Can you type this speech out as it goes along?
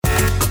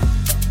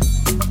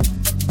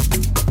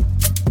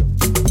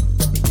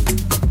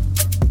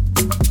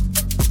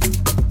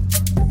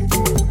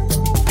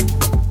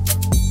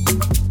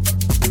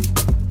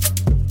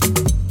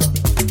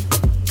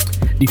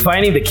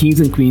redefining the kings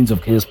and queens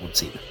of Kenya's sports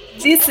scene.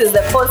 This is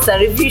the Poster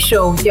Review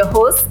Show with your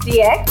host,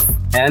 DX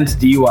and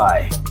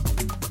DY.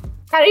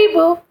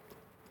 Karibu.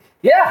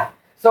 Yeah.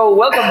 So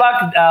welcome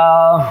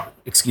back.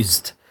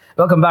 Excused.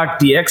 Welcome back,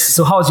 DX.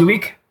 So how's your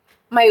week?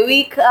 My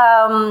week,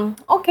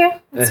 okay.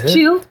 It's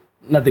chilled.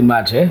 Nothing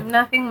much, eh?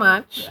 Nothing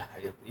much.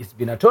 It's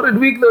been a torrid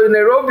week though in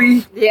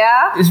Nairobi.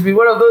 Yeah. It's been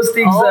one of those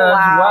things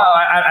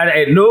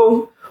I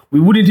know we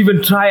wouldn't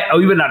even try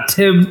or even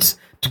attempt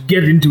to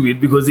get into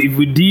it, because if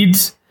we did,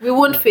 we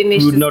would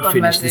not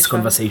finish these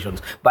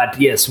conversations.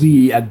 But yes,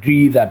 we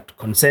agree that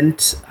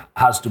consent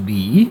has to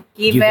be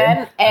given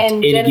and at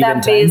any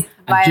given time.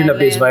 And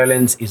gender-based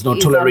violence is not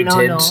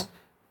tolerated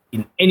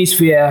in any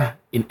sphere,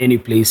 in any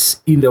place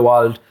in the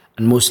world,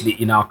 and mostly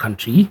in our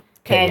country,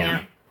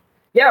 Kenya.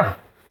 Yeah.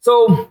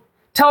 So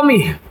tell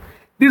me,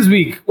 this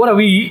week, what are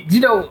we,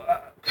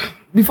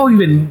 before we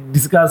even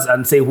discuss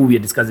and say who we are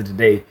discussing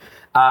today,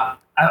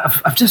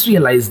 I've just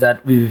realized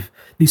that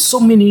there's so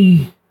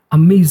many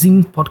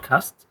amazing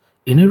podcasts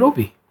in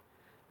Nairobi,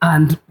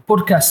 and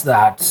podcasts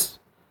that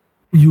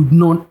you'd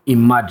not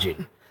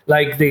imagine.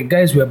 Like the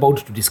guys we're about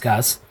to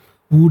discuss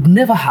would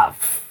never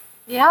have.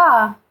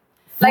 Yeah.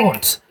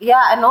 Thought.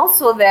 And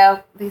also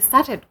they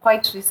started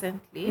quite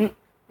recently,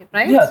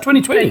 right? Yeah,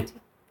 2020.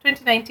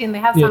 2019, they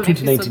have some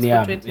episodes for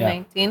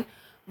 2019. Yeah.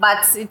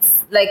 But it's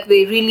like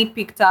they really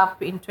picked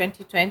up in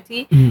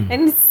 2020.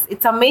 And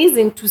it's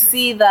amazing to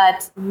see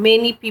that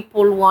many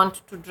people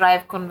want to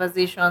drive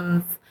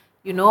conversations,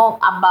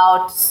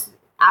 about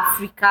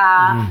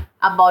Africa,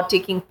 about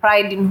taking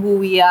pride in who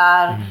we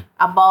are,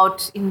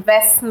 about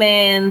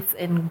investments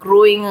and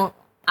growing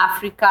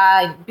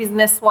Africa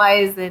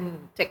business-wise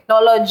and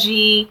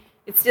technology.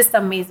 It's just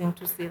amazing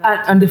to see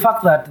that. And the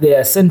fact that they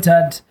are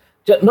centered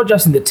not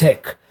just in the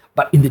tech,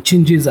 but in the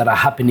changes that are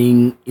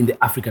happening in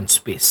the African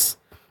space.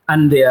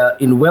 And they are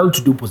in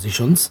well-to-do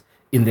positions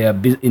in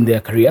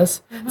their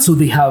careers. So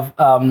they have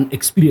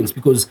experience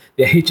because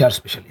they're HR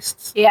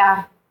specialists.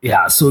 Yeah.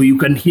 Yeah, so you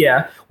can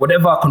hear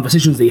whatever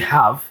conversations they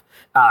have.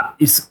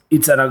 It's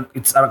an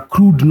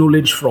accrued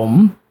knowledge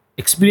from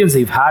experience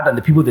they've had and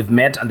the people they've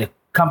met and the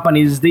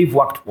companies they've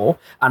worked for,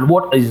 and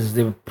what is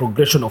the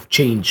progression of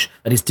change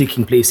that is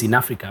taking place in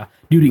Africa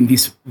during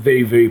this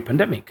very, very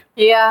pandemic.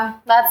 Yeah,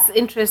 that's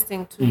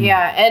interesting to hear.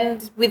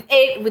 And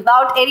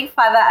without any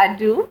further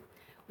ado,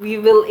 we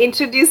will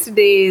introduce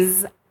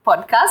today's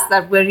podcast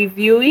that we're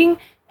reviewing,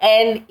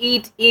 and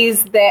it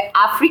is the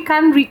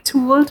African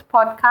Retooled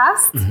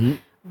podcast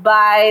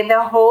by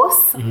the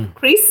hosts,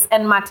 Chris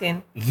and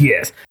Martin.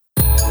 Yes.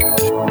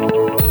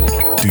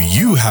 Do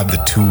you have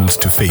the tools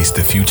to face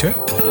the future?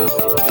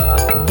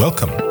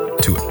 Welcome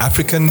to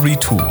African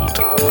Retooled,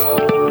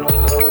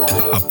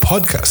 a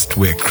podcast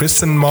where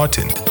Chris and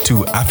Martin,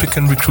 two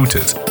African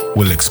recruiters,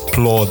 will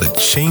explore the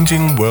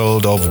changing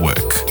world of work.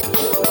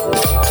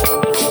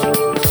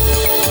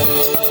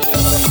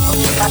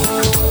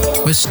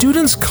 Where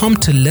students come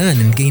to learn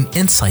and gain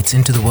insights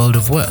into the world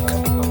of work,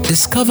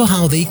 discover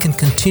how they can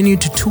continue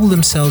to tool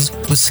themselves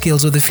with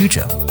skills of the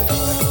future.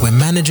 Where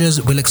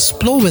managers will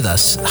explore with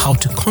us how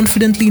to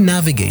confidently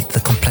navigate the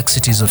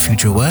complexities of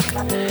future work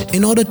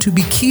in order to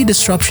be key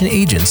disruption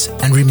agents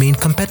and remain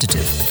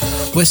competitive.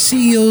 Where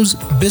CEOs,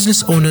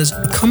 business owners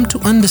come to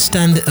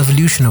understand the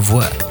evolution of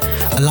work,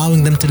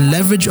 allowing them to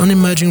leverage on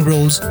emerging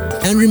roles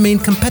and remain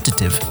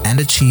competitive and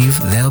achieve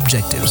their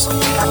objectives.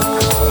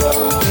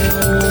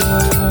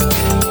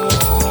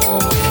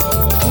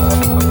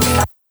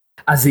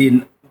 As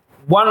in,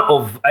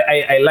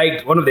 I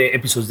liked one of the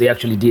episodes they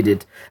actually did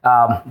it.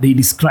 They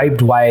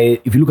described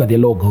why, if you look at their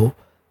logo,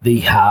 they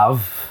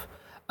have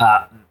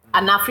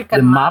an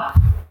African map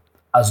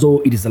as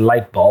though it is a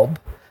light bulb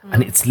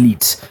and it's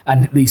lit.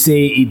 And they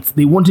say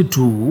they wanted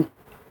to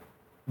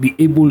be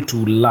able to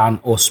learn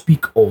or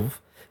speak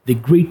of the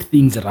great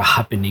things that are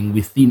happening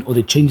within, or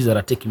the changes that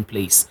are taking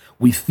place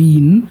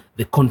within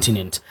the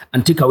continent,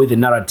 and take away the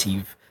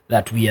narrative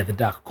that we are the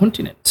dark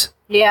continent.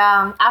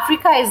 Yeah,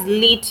 Africa is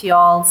lit,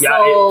 y'all.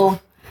 So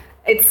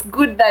it's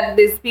good that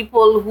there's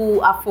people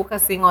who are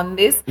focusing on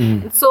this.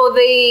 So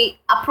they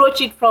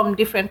approach it from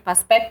different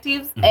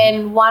perspectives.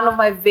 And one of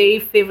my very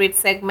favorite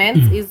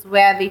segments is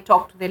where they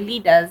talk to the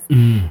leaders.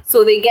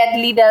 So they get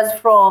leaders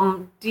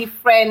from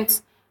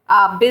different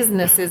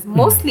businesses,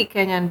 mostly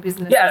Kenyan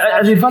businesses. Yeah,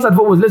 as in first and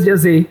foremost, let's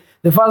just say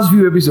the first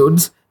few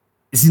episodes,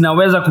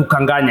 sinaweza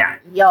kukanganya.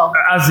 Yo.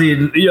 As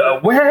in,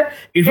 where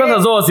it first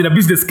as I was in a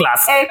business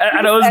class,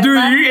 and I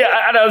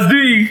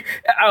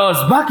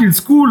was back in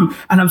school,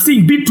 and I'm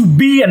seeing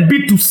B2B and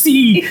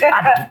B2C.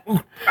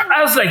 And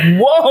I was like,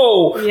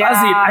 whoa! Yeah.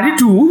 As in, I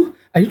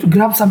need to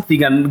grab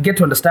something and get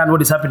to understand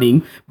what is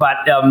happening.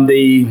 But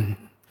the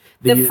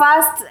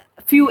first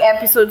few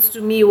episodes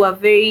to me were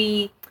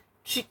very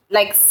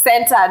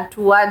centered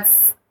towards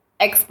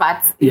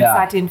experts in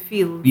certain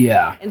fields.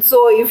 Yeah. And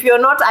so if you're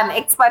not an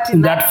expert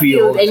in that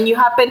field and you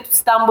happen to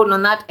stumble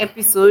on that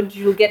episode,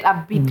 you'll get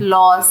a bit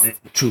lost.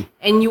 True.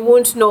 And you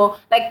won't know.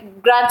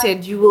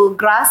 Granted, you will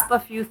grasp a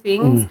few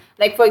things.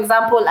 Like, for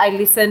example, I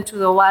listened to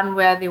the one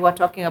where they were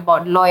talking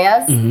about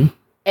lawyers.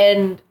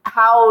 and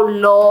how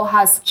law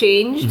has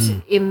changed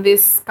in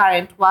this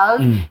current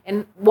world,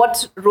 and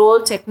what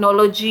role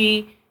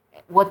technology,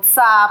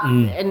 WhatsApp,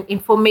 and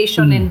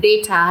information and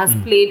data has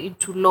played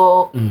into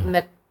law in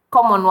the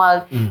common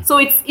world. So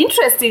it's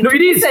interesting to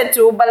listen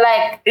to, but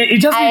like it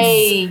just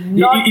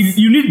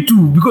you need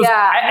to, because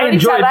I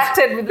enjoyed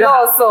interacted with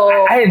law, so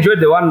I enjoyed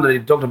the one that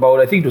you talked about.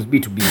 I think it was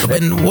B2B.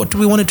 And what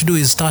we wanted to do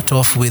is start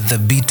off with the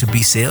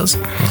B2B sales.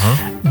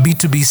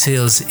 B2B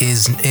sales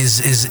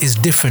is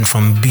different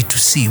from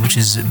B2C, which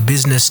is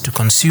business to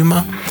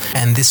consumer,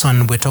 and this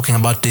one we're talking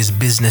about is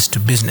business to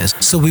business.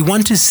 So we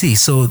want to see,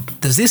 so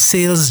does this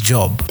sales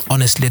job,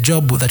 honestly, a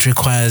job that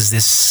requires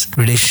this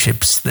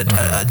relationships, that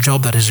a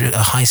job that is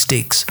high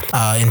stakes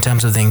in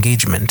terms of the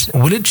engagement,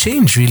 will it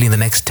change really in the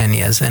next 10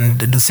 years? And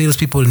do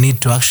salespeople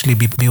need to actually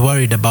be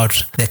worried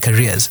about their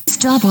careers? This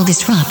job will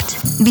disrupt.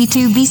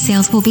 B2B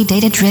sales will be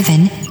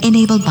data-driven,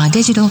 enabled by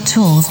digital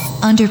tools,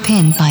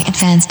 underpinned by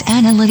advanced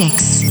analytics.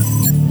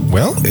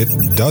 Well,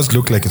 it does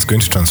look like it's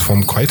going to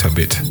transform quite a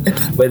bit.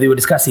 Where they were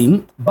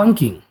discussing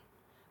banking.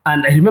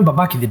 And I remember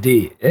back in the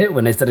day,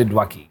 when I started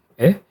working,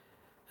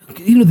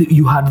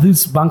 you had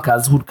these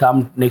bankers who'd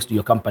come next to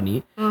your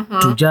company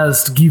to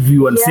just give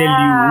you and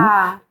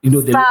sell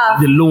you,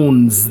 the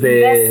loans,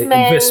 the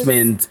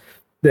investments,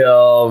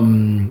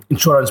 the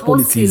insurance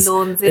policies.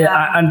 Loans,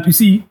 and you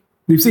see,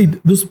 they've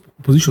said those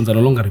positions are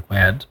no longer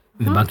required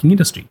in the banking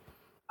industry.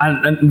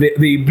 And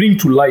they bring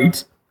to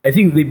light, I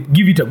think they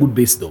give it a good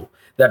base though,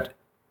 that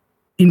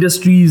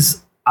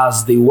industries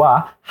as they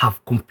were have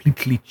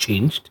completely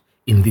changed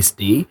in this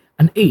day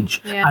and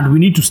age. Yeah. And we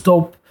need to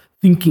stop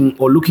thinking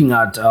or looking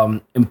at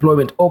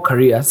employment or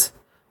careers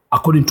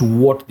according to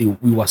what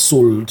we were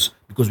sold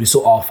because we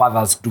saw our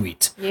fathers do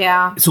it.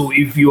 Yeah. So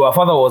if your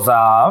father was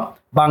a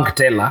bank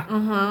teller,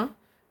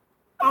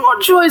 I'm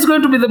not sure it's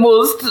going to be the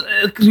most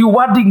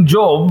rewarding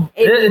job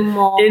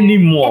anymore.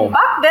 And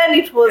back then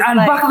it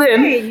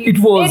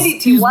was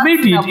he's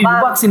made it, he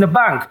works in a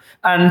bank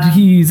and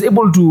he's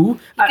able to...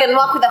 He can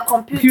work with a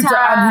computer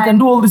and he can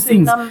do all these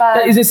things.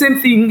 It's the same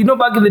thing,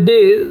 back in the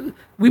day,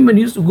 women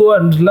used to go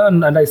and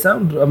learn, and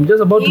I'm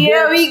just about to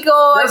Here we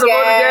go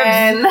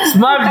again.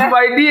 Smacked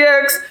by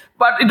DX,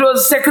 but it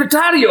was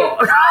secretarial.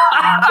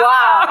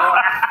 Wow.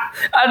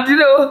 And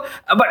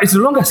but it's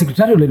no longer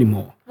secretarial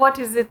anymore. What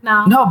is it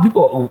now? Now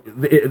people,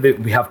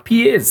 we have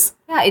PAs.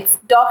 Yeah, it's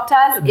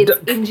doctors, it's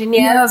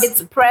engineers,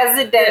 it's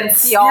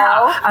presidents, y'all.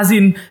 Yeah. As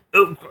in,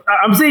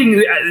 I'm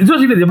saying, it's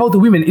not even about the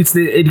women, it's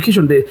the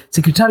education, the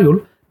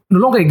secretarial no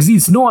longer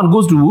exists. No one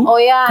goes to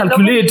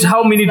calculate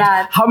how many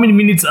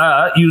minutes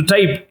you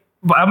type,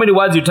 how many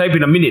words you type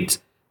in a minute.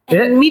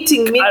 And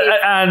meeting minutes.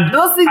 And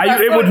those things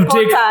are you able to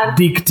take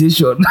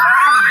dictation?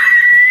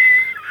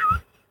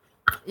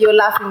 You're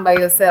laughing by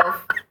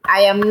yourself.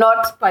 I am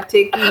not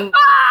partaking in this.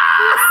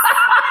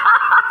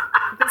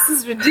 This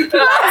is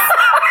ridiculous.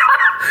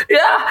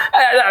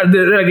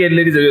 Then again,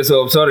 ladies and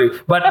gentlemen, sorry.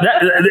 But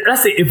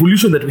that's the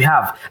evolution that we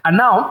have. And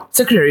now,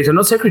 secretaries are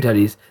not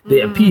secretaries.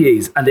 They are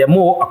PAs, and they are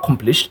more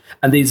accomplished.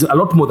 And there's a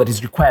lot more that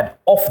is required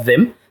of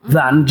them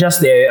than just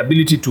their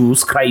ability to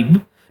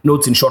scribe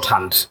notes in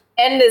shorthand.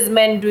 And there's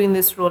men doing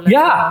this role as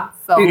well.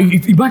 So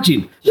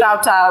imagine.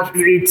 Shout out.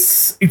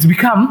 It's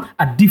become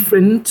a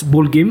different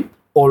ballgame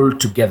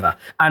altogether.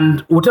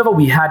 And whatever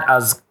we had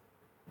as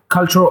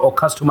cultural or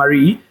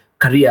customary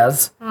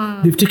careers,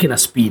 they've taken a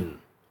spin.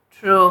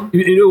 True.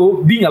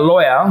 Being a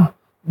lawyer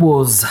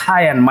was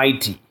high and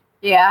mighty.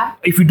 Yeah.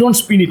 If you don't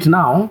spin it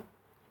now...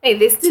 Hey,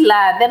 they still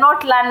are. They're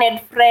not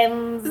learned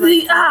friends.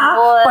 They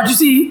are. But you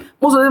see,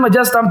 most of them are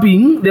just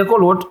stamping. They're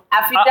called what?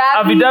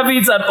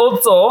 Affidavits and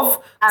oaths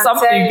of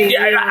something.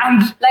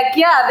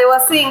 They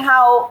were saying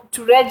how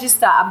to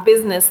register a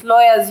business,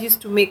 lawyers used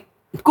to make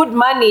good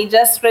money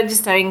just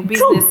registering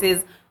businesses.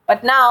 True.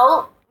 But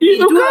now... You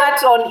do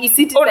that on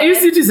eCitizen. On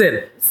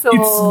eCitizen. So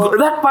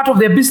it's that part of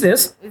their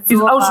business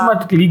is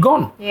automatically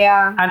gone.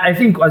 Yeah. And I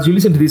think as you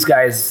listen to these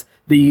guys,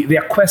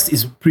 their quest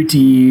is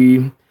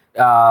pretty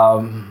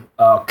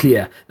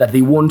clear that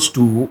they want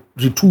to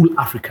retool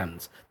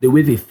Africans, the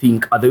way they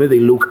think, or the way they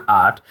look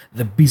at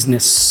the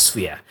business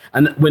sphere.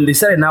 And when they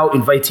started now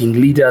inviting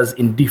leaders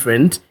in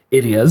different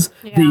areas,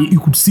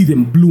 you could see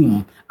them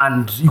bloom,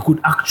 and you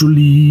could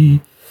actually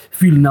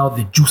feel now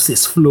the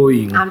juices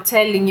flowing. I'm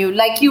telling you,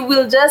 like you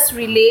will just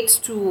relate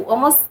to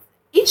almost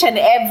each and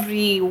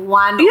every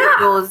one of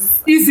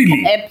those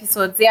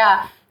episodes.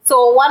 Yeah.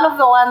 So one of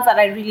the ones that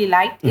I really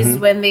liked is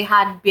when they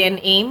had Bien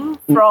Aim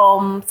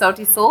from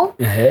Sauti Sol.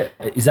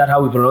 Is that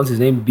how we pronounce his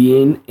name?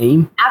 Bien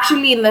Aim?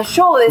 Actually, in the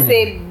show, they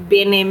say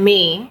Bien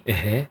Aime.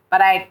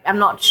 But I'm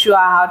not sure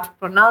how to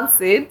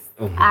pronounce it.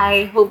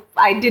 I hope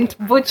I didn't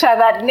butcher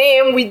that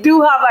name. We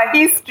do have a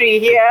history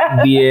here.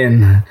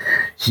 Bien.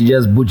 She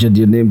just butchered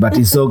your name, but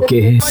it's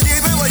okay.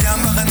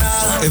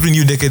 Every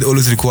new decade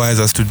always requires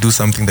us to do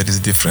something that is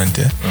different.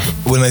 Yeah?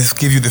 When I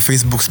gave you the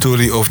Facebook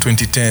story of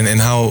 2010 and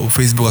how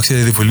Facebook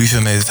actually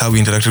revolutionized how we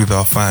interacted with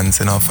our fans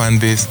and our fan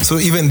base. So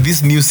even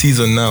this new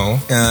season now,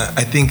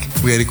 I think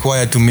we are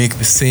required to make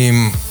the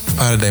same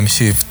paradigm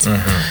shift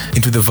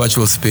into the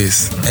virtual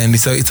space. And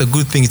it's a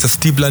good thing. It's a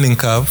steep learning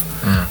curve,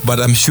 but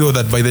I'm sure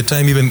that by the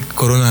time even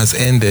Corona has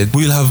ended,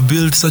 we'll have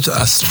built such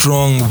a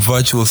strong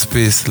virtual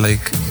space.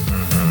 Like,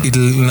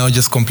 it'll now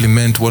just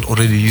complement what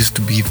already used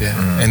to be there.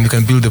 And we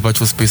can build the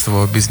virtual space of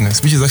our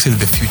business, which is actually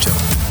the future.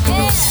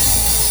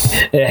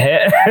 But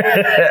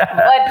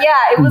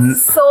yeah, it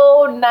was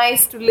so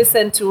nice to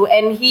listen to.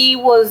 And he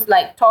was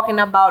like talking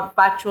about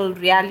virtual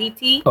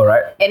reality. All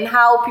right. And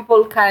how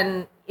people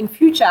can, in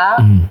future,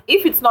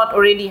 if it's not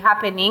already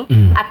happening,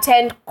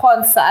 attend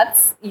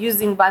concerts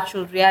using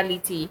virtual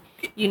reality.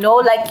 You know,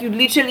 like you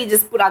literally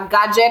just put a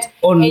gadget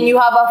and you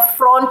have a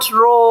front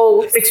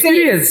row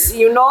experience, seat,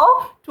 you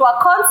know, to a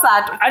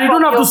concert. And you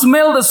don't have to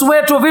smell the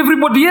sweat of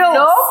everybody else.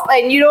 Nope.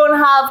 And you don't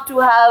have to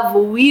have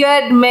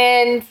weird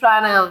men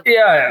trying to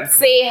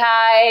say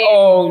hi,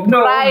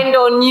 grind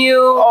on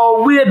you.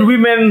 Or weird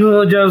women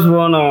who just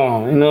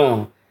wanna, you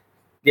know.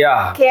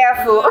 Yeah.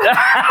 Careful.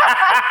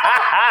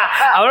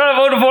 I'm not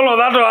about to follow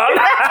that one.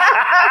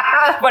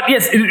 But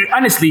yes,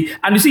 honestly,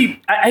 and you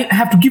see, I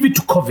have to give it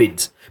to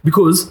COVID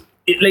because,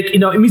 like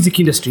in our music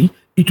industry,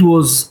 it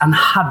was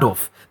unheard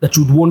of that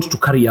you'd want to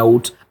carry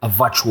out a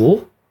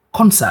virtual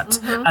concert.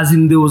 As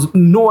in,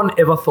 no one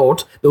ever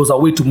thought there was a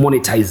way to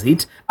monetize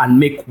it and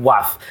make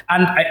worth.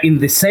 And in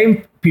the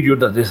same period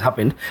that this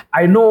happened,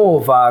 I know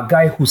of a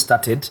guy who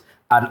started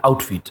an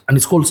outfit, and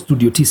it's called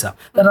Studio Tisa,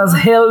 that has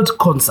held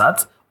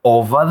concerts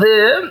over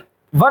there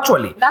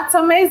virtually. That's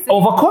amazing.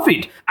 Over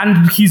COVID.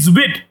 And he's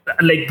bit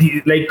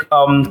like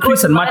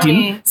Chris and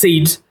Martin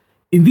said,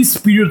 in this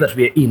period that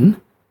we're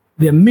in,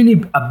 there are many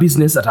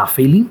businesses that are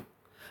failing,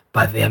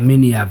 but there are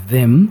many of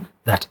them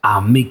that are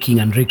making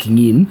and raking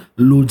in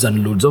loads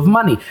and loads of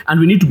money.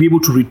 And we need to be able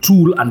to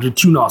retool and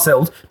retune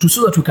ourselves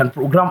so that we can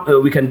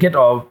we can get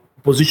our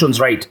positions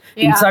right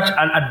in such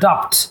and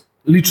adapt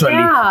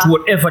literally to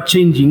whatever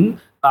changing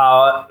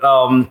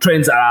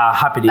trends are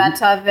happening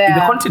that are there in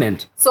the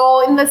continent.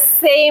 So in the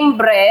same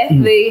breath,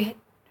 they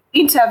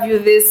interview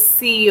this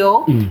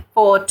CEO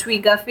for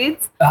Twiga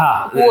Feeds,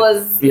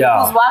 who's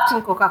worked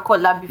in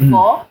Coca-Cola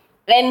before.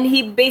 And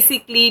he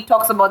basically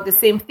talks about the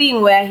same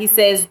thing where he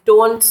says,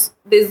 don't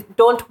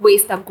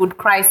waste a good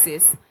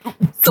crisis.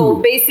 So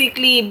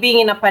basically being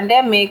in a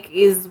pandemic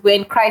is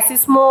when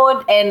crisis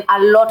mode and a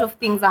lot of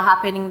things are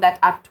happening that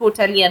are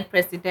totally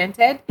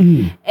unprecedented.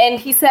 And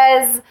he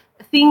says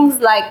things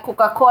like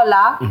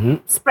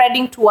Coca-Cola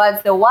spreading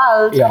towards the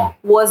world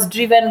was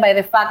driven by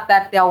the fact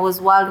that there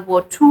was World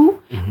War II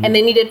and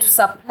they needed to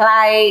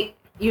supply,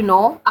 you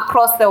know,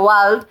 across the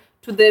world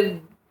to the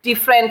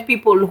different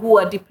people who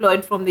are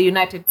deployed from the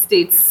United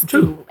States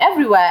to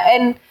everywhere.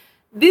 And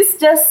this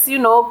just, you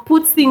know,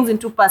 puts things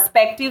into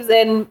perspectives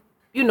and,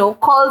 you know,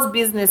 calls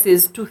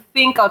businesses to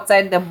think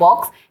outside the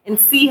box and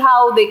see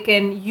how they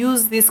can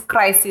use this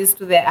crisis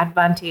to their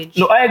advantage.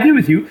 No, I agree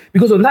with you,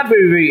 because on that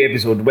very, very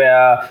episode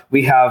where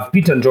we have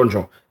Peter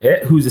Njonjo,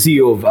 who's the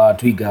CEO of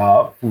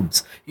Twiga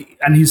Foods,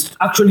 and he's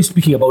actually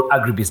speaking about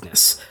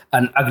agribusiness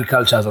and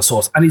agriculture as a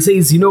source. And he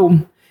says, you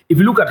know, if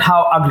you look at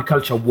how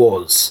agriculture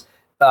was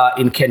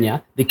in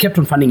Kenya, they kept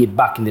on funding it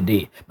back in the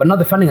day. But now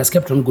the funding has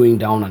kept on going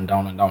down and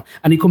down and down.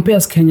 And he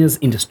compares Kenya's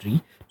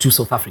industry to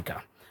South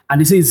Africa.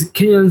 And he says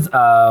Kenyans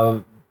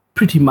are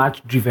pretty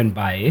much driven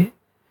by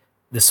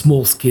the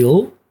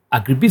small-scale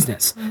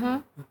agribusiness.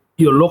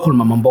 Your local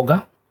mama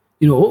mboga,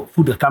 you know,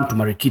 food that come to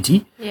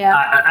Marikiti.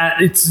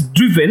 It's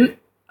driven,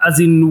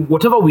 as in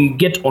whatever we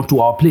get onto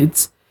our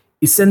plates,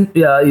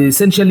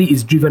 essentially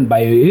is driven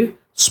by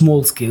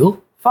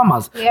small-scale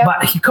farmers.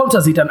 But he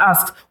counters it and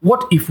asks,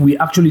 what if we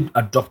actually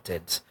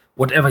adopted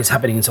whatever is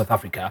happening in South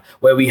Africa,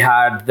 where we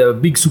had the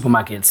big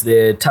supermarkets,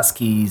 the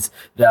Tuskies,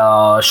 the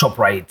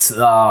ShopRites,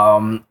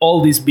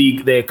 all these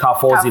big, the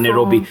Carrefours in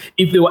Nairobi,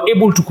 if they were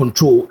able to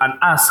control and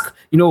ask,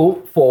 you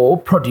know, for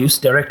produce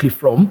directly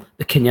from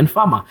the Kenyan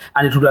farmer.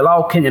 And it would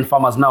allow Kenyan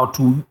farmers now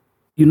to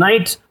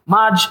unite,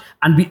 merge,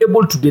 and be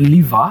able to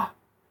deliver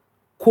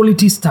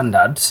quality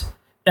standards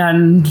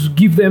and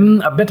give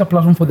them a better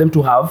platform for them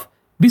to have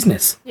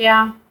business.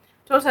 Yeah,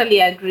 totally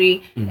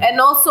agree.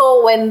 And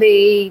also when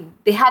they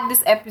had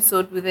this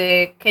episode with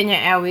the Kenya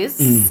Airways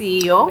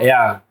CEO.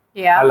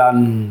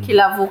 Alan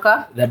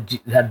Kilavuka.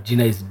 That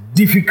Gina is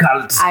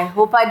difficult. I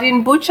hope I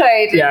didn't butcher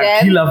it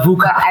again.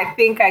 Kilavuka. But I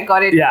think I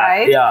got it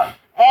right.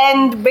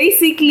 And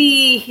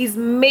basically his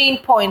main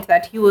point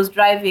that he was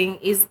driving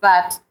is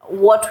that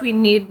what we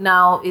need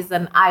now is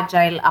an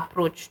agile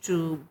approach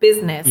to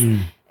business.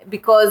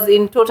 Because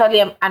in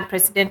totally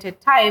unprecedented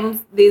times,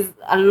 there's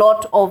a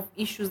lot of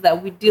issues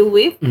that we deal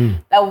with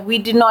that we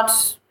did not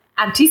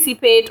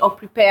anticipate or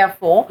prepare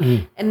for.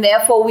 And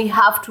therefore, we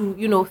have to,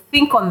 you know,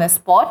 think on the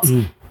spot,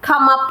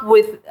 come up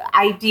with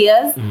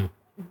ideas,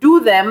 do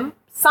them.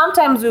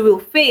 Sometimes we will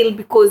fail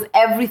because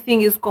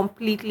everything is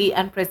completely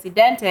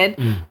unprecedented.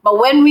 But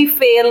when we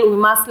fail, we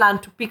must learn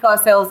to pick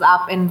ourselves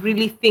up and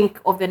really think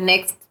of the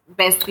next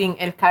best thing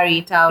and carry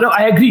it out. No,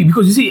 I agree,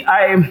 because you see,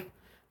 I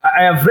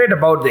have read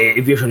about the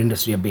aviation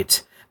industry a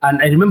bit.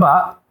 And I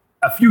remember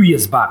a few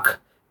years back,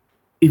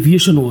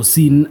 aviation was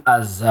seen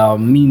as a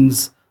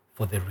means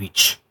for the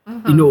rich.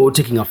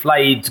 taking a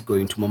flight,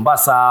 going to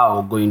Mombasa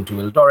or going to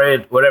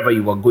Eldoret, wherever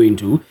you were going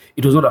to,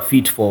 it was not a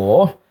fit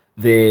for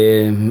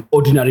the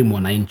ordinary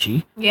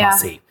mwananchi, per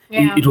se.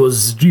 Yeah. It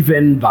was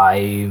driven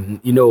by,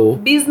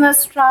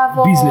 business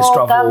travel,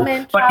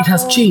 government but it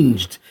has travel.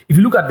 changed. If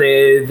you look at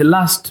the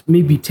last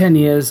maybe 10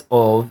 years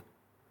of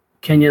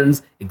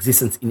Kenyans'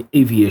 existence in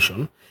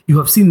aviation, you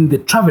have seen the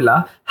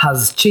traveler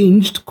has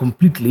changed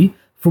completely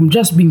from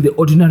just being the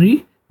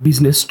ordinary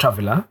business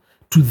traveler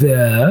to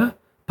the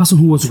person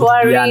who wants to go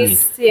to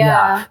Tourist,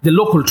 Diani. The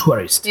local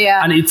tourist.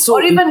 Yeah. And it's so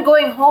or even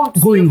going home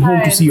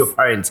to see your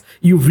parents.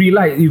 You've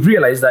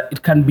realized that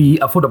it can be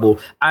affordable.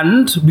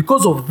 And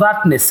because of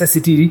that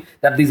necessity,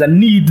 that there's a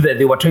need that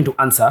they were trying to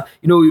answer,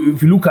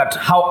 if you look at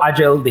how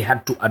agile they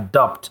had to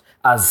adapt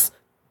as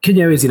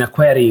Kenya is in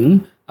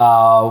acquiring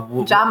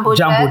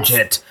Jumbo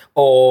jet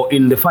or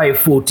in the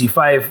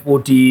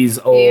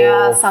 540s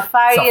or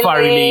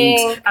Safari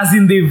Link. As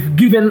in they've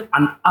given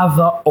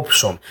another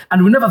option.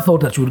 And we never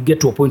thought that you would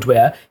get to a point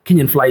where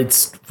Kenyan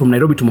flights from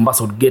Nairobi to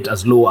Mombasa would get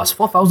as low as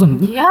 4,000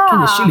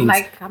 Kenya shillings.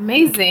 Like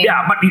amazing.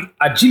 Yeah, but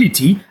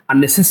agility and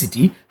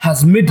necessity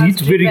has made it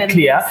very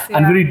clear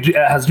and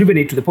has driven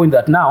it to the point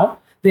that now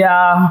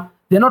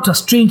they're not a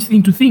strange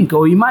thing to think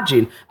or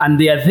imagine. And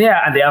they are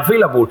there and they are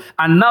available.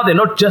 And now they're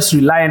not just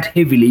reliant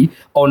heavily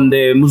on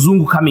the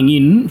Muzungu coming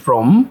in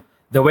from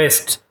the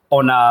West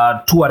on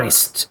a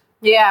tourist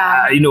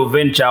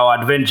venture or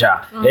adventure.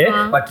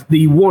 But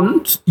they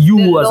want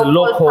you as a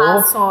local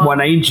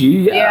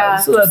mwananchi.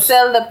 To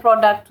sell the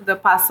product to the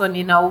person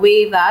in a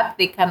way that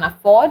they can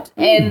afford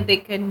and they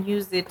can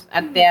use it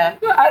at their...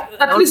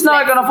 At least now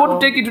I can afford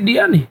to take it to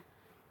Diani.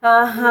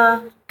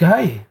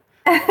 Guy.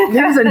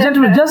 Ladies and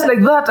gentlemen, just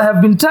like that, I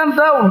have been turned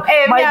down.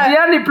 My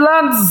Diani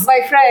plans, my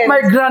friend,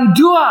 my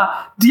grandeur,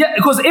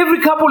 because every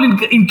couple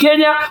in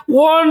Kenya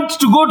want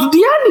to go to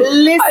Diani.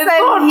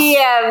 Listen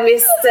here,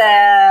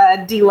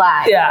 Mr.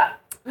 DY. Yeah.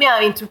 Me,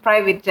 I'm into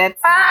private jets.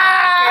 Why?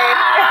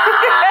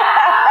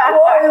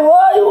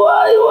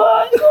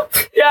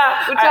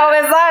 Yeah.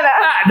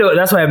 No,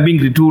 that's why I'm being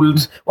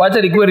retooled.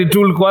 Wacha nikuwe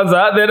retooled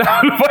kwanza, then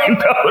I'll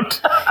find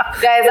out.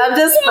 Guys, I'm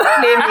just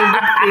proclaiming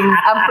good things.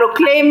 I'm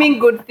proclaiming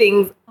good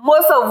things,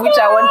 most of which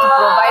I want to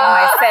provide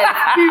myself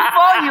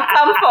before you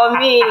come for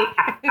me.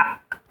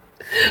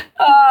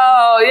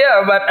 Oh,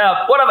 yeah, but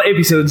what other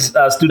episodes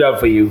stood out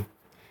for you?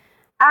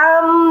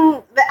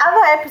 The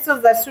other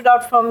episodes that stood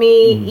out for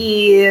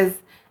me is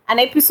an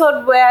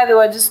episode where they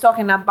were just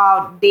talking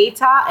about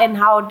data and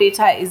how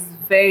data is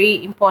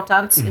very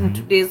important in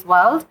today's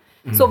world.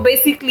 So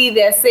basically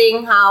they're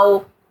saying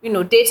how,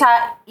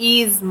 data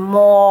is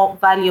more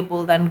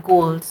valuable than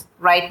gold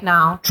right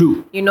now.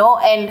 True.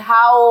 And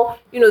how,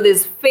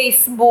 there's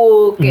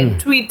Facebook and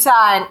Twitter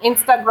and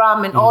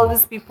Instagram and all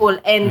these people.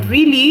 And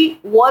really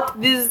what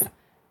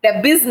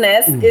their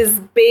business is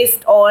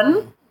based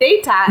on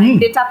data and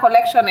data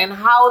collection and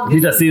how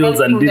this data sales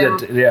and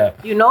data,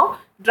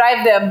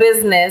 drive their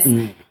business.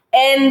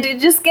 And it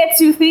just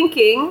gets you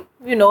thinking,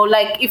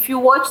 like if you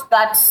watch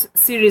that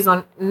series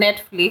on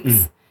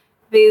Netflix,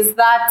 there's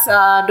that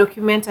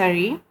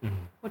documentary.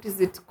 What is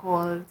it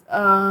called?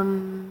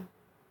 I'll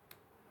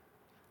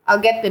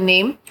get the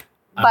name.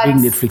 I'm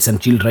being Netflix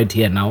and chilled right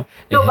here now.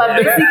 No, but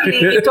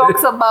basically it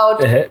talks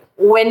about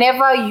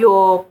whenever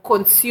you're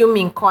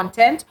consuming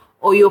content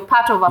or you're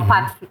part of a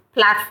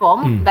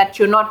platform that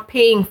you're not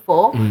paying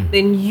for,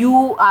 then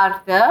you're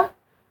the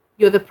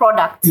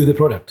product. You're the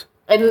product.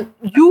 And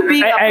you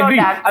being a product. Agree.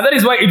 And that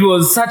is why it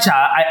was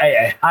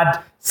I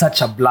had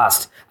such a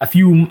blast. I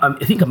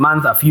think a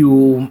month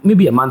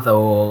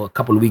or a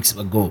couple of weeks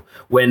ago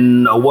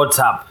when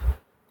WhatsApp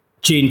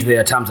changed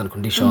their terms and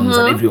conditions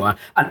and everyone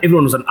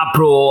was an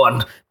uproar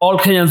and all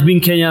Kenyans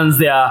being Kenyans,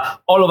 they are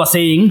all over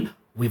saying,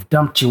 we've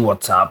dumped you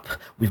WhatsApp,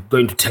 we're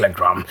going to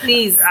Telegram.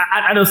 Please.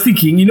 And I was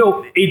thinking,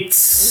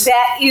 there's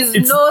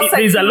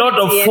a lot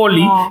of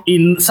folly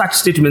in such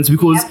statements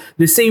because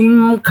the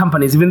same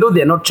companies, even though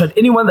they are not charged,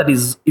 anyone that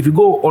is, if you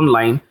go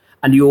online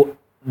and you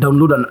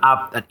download an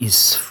app that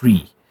is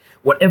free,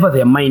 whatever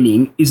they're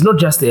mining is not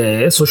just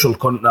the social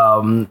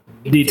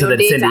data that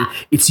they're sending,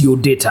 it's your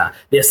data.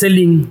 They're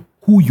selling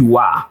who you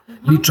are,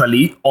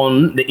 literally,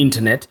 on the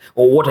internet,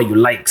 or what are your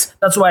likes.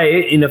 That's why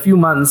in a few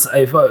months,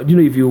 if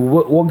you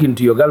walk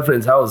into your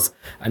girlfriend's house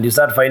and you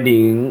start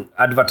finding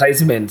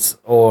advertisements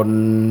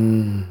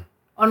on...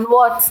 On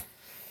what?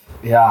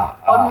 Yeah.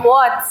 On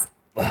what?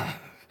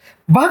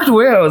 Back to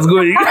where I was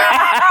going.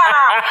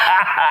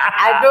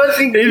 I don't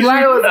think I was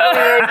going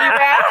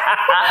anywhere.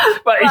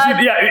 But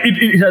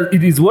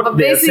it is what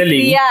they're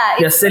selling. Yeah,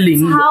 they're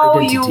selling how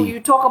identity. you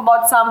talk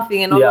about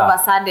something and all of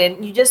a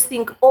sudden you just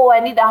think, I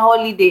need a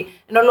holiday,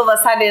 and all of a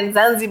sudden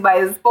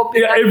Zanzibar is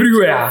popping up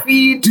everywhere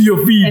to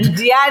your feed. And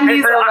Diani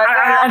is over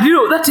there.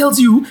 And that tells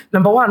you,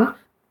 number one,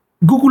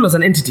 Google as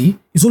an entity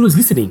is always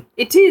listening.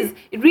 It is.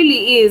 It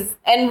really is.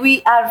 And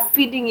we are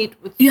feeding it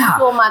with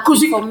so much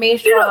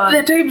information. There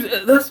are times,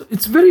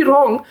 it's very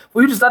wrong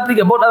for you to start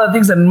thinking about other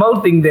things and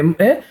mouthing them.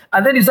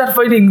 And then you start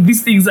finding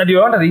these things and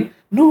you're wondering,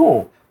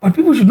 no, but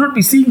people should not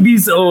be seeing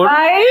these.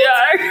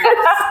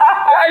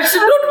 I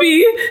should not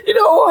be,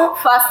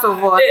 First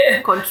of all,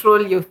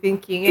 control your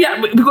thinking.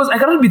 Yeah, because I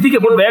cannot be thinking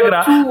about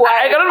Viagra.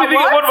 I cannot be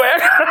thinking about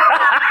Viagra.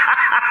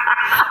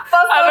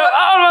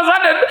 All of a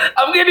sudden,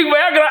 I'm getting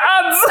Viagra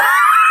ads.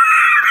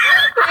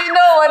 You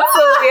know what's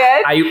so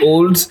weird? Are you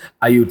old?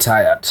 Are you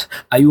tired?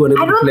 Are you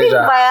unable to pleasure?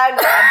 I don't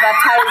think Viagra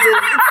advertises.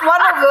 It's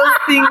one of those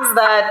things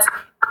that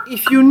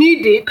if you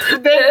need it,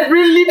 then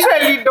we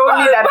literally don't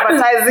need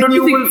advertising.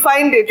 You will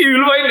find it. You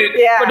will find it.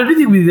 Yeah. But don't you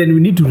think we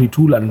need to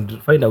retool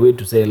and find a way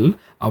to sell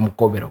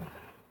Kobero?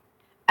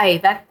 Aye,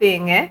 that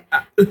thing,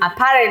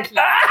 apparently.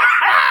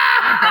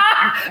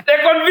 The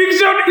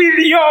conviction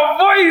in your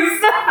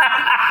voice.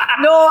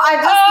 No, I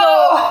just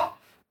know.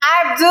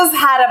 I've just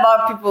heard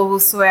about people who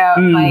swear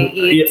by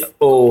it. Yeah.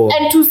 Oh.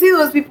 And to see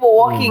those people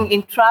walking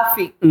in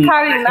traffic,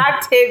 carrying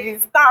that heavy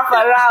stuff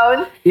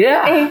around.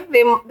 Yeah.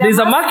 There's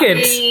a market.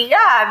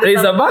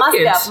 There's a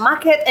market. Must be a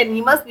market, and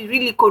he must be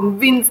really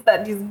convinced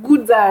that his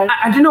goods are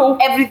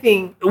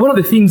everything. One of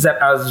the things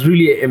that has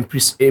really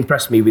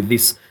impressed me with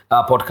this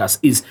podcast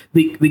is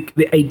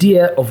the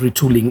idea of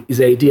retooling is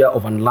the idea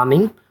of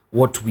unlearning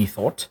what we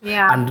thought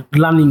and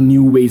learning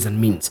new ways and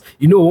means.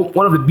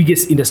 One of the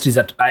biggest industries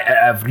that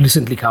I've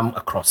recently come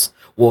across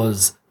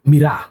was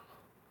Miraa.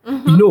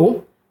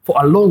 Mm-hmm.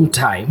 For a long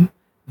time,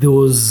 there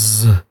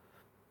was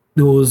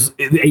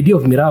the idea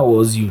of Miraa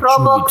was you Pro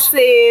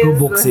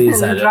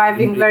boxes and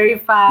driving very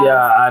fast.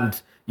 Yeah,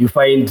 and you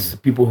find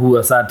people who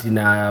are sat in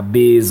a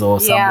base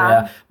or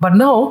somewhere. But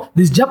now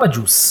there's Jabba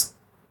juice.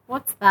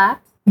 What's that?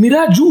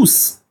 Miraa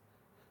juice.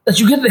 That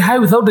you get the high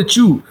without the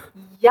chew.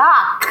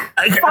 Yuck.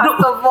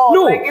 First of all.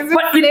 No,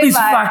 but it is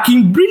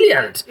fucking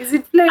brilliant. Is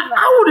it flavored?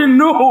 I wouldn't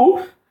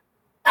know.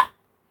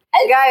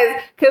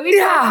 Guys, can we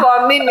talk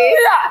for a minute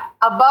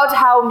about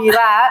how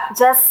Miraa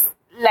just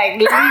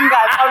lingers on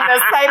the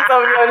sides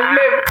of your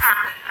lips?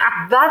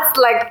 That's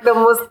like the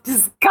most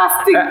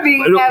disgusting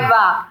thing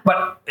ever.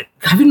 But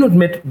have you not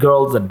met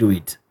girls that do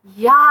it?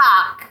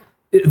 Yuck.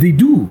 They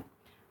do.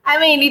 I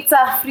mean, it's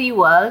a free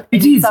world.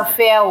 It's a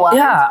fair world.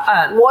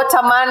 Yeah. What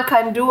a man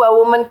can do, a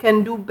woman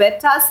can do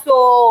better.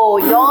 So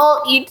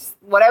y'all eat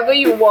whatever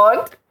you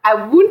want. I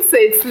wouldn't say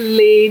it's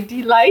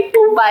ladylike,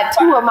 but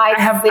who am I?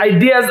 I have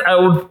ideas I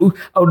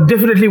would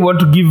definitely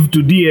want to give to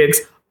DX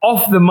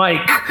off the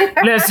mic.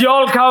 Lest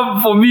y'all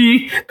come for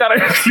me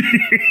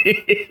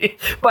currently.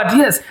 But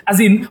yes, as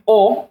in,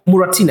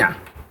 Muratina.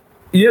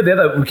 The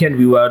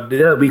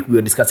other week we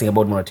were discussing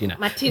about Muratina.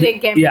 Material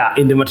Game. Yeah,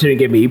 in the Material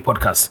Game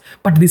podcast.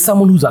 But there's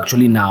someone who's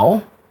actually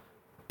now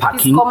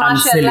packing and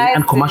selling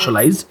and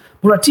commercialized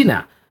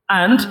Muratina.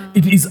 And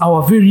it is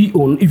our very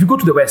own. If you go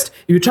to the West,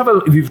 if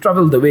you've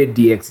traveled the way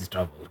DX has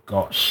traveled,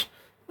 gosh,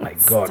 my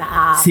God,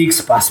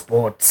 6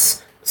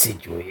 passports,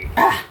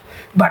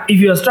 But if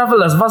you have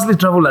traveled as vastly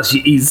traveled as she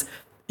is,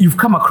 you've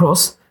come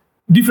across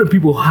different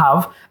people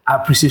have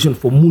appreciation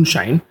for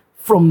moonshine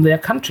from their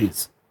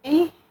countries.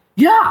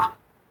 Yeah.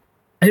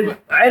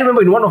 I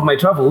remember in one of my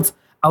travels,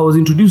 I was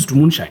introduced to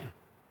moonshine.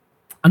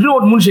 And you know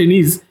what moonshine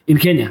is in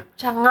Kenya?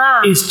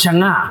 Changa. It's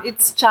changa.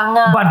 It's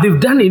changa. But they've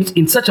done it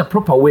in such a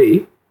proper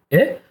way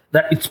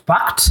that it's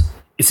packed,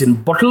 it's in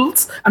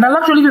bottles, and I'll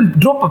actually even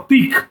drop a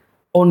pic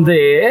on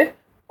the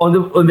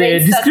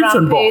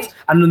description box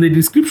and on the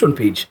description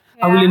page.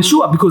 Yeah. I will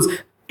ensure, because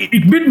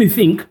it made me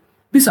think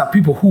these are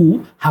people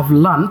who have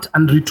learned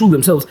and retooled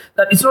themselves,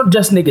 that it's not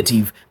just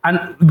negative,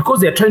 and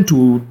because they're trying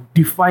to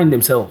define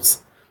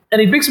themselves.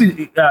 And it makes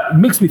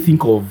me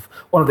think of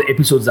one of the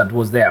episodes that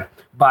was there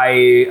by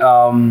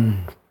a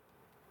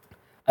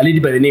lady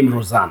by the name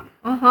Roseanne,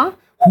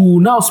 who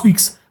now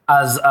speaks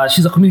as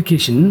she's a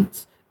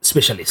communications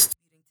specialist.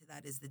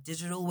 That is the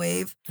digital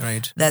wave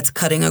that's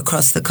cutting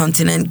across the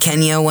continent.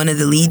 Kenya, one of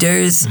the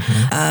leaders.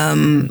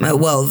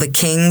 The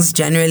Kings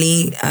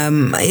generally.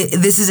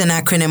 This is an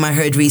acronym I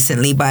heard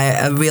recently by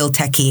a real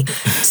techie.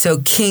 So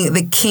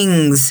the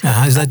Kings.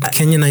 Is that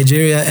Kenya,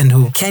 Nigeria, and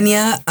who?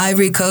 Kenya,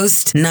 Ivory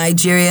Coast,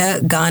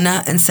 Nigeria,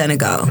 Ghana, and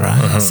Senegal.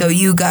 Right. So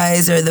you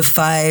guys are the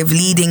 5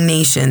 leading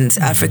nations,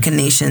 African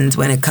nations,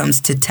 when it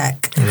comes to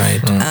tech.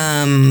 Right.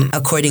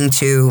 According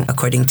to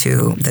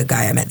the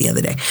guy I met the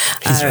other day.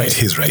 He's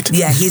right.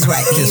 Yeah, he's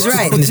right. He's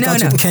right. And it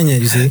starts with Kenya,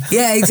 you see.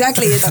 Yeah,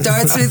 exactly. It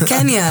starts with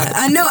Kenya.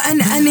 I know,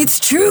 and it's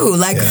true.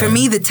 Like for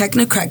me, the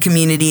technocrat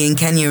community in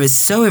Kenya is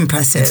so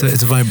impressive.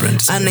 It's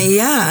vibrant. And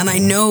and I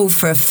know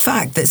for a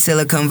fact that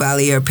Silicon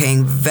Valley are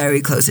paying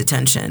very close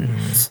attention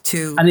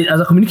to. And as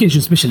a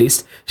communication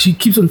specialist, she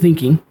keeps on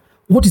thinking,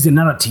 what is the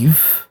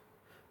narrative?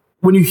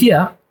 When you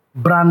hear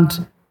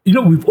brand,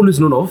 we've always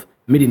known of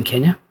made in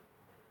Kenya,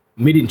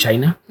 made in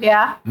China,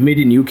 made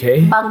in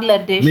UK,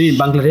 Bangladesh, made in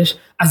Bangladesh.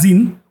 As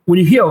in, when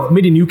you hear of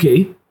made in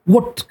UK,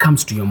 what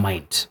comes to your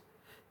mind?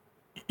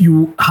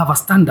 You have a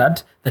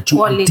standard that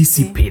you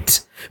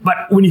anticipate.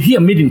 But when you hear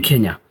made in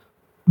Kenya,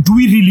 do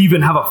we really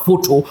even have a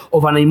photo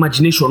of an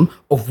imagination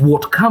of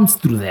what comes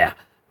through there?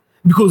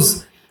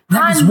 Because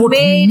that is what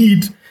we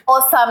need.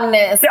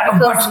 Awesomeness. Yeah,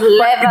 because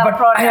leather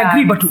products. I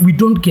agree, but we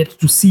don't get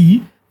to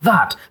see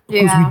that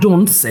because we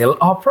don't sell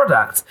our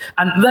products.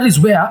 And that is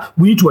where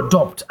we need to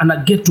adopt and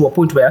get to a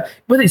point where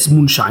whether it's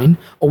moonshine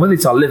or whether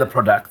it's our leather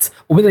products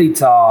or whether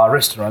it's our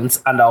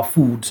restaurants and our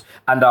food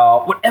and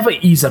whatever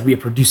it is that we are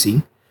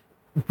producing,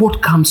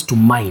 what comes to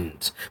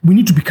mind? We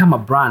need to become a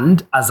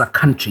brand as a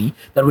country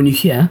that when you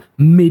hear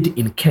made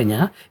in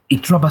Kenya,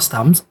 it rubber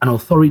stamps an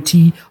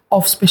authority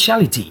of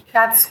speciality.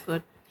 That's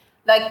good.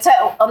 Like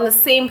on the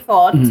same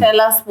thought,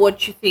 tell us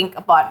what you think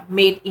about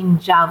made in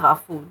Java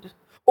food.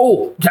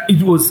 Oh,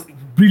 it was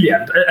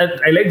brilliant.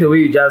 I like the way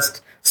you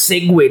just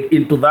segued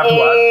into that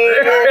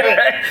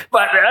one.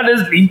 But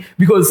honestly,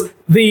 because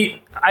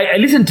I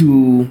listened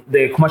to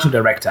the commercial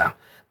director,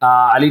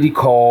 a lady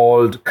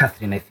called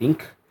Catherine, I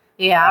think.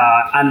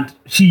 Yeah. And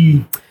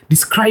she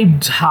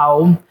described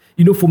how,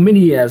 for many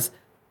years,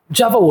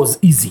 Java was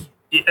easy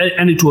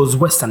and it was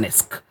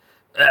Western-esque.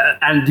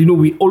 And,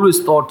 we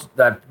always thought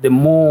that the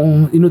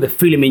more, the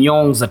filet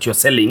mignons that you're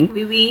selling,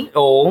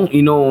 or,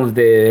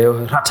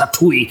 the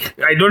ratatouille,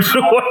 I don't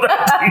know what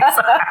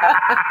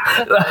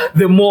that is,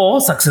 the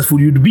more successful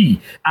you'd be.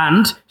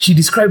 And she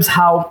describes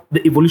how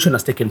the evolution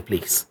has taken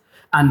place.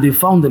 And they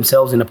found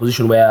themselves in a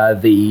position where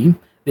they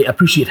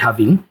appreciate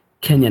having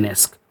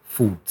Kenyan-esque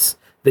foods.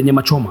 The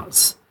nyama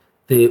chomas,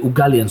 the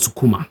ugali and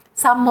sukuma.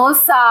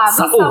 Samosa.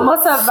 Those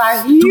samosas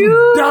are huge.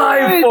 To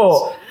die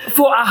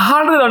for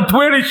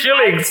 120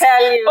 shillings. I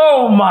tell you.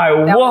 Oh my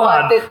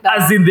word.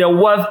 As in they're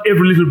worth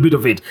every little bit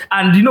of it.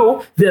 And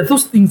there are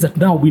those things that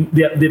now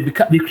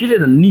they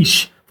created a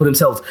niche for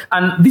themselves.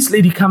 And this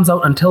lady comes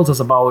out and tells us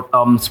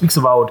speaks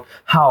about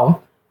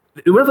how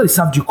whenever they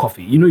served you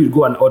coffee, you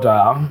go and order,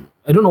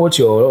 I don't know what's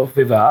your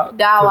favorite.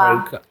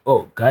 Dawa.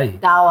 Oh, guy.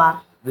 Dawa.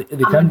 They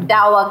I'm a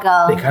dawa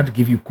girl. They can't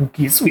give you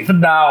cookies with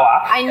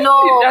dawa. I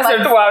know. It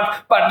doesn't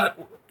work. But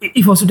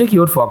if I was to take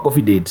you out for a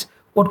coffee date,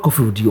 what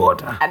coffee would you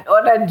order? I'd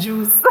order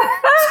juice.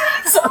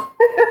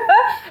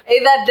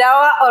 Either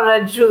dawa or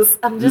a juice.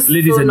 I'm just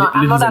ladies and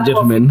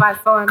gentlemen,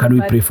 can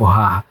we pray for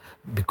her?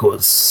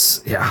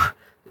 Because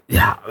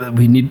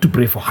we need to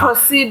pray for her.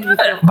 Proceed with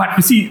it. But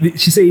you see,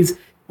 she says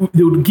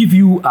they would give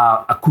you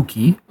a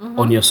cookie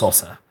on your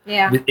saucer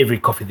with every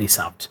coffee they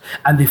served,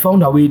 and they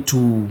found a way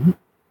to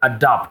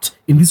adapt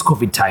in these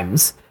COVID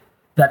times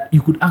that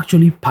you could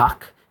actually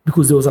pack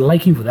because there was a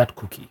liking for that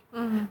cookie.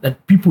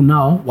 That people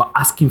now were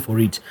asking for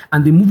it.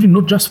 And they moved it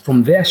not just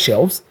from their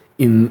shelves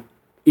in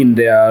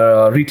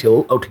their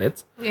retail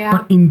outlets,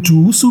 but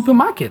into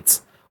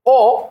supermarkets.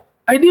 Or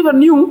I never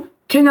knew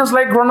Kenyans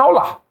like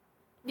granola.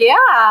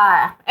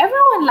 Yeah,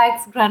 everyone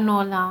likes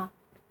granola.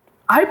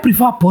 I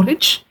prefer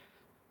porridge.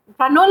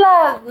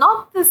 Granola,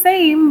 not the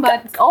same,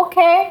 but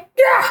okay.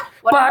 Yeah.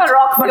 Whatever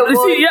rocks your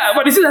boat.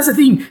 But you see, that's the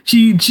thing.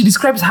 She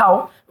describes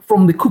how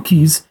from the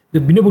cookies,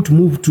 they've been able to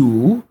move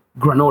to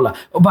granola.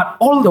 But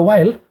all the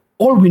while,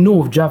 all we know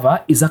of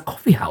Java is a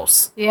coffee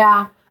house.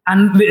 Yeah.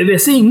 And they're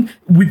saying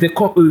with the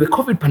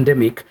COVID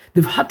pandemic,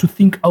 they've had to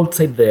think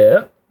outside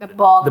the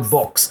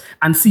box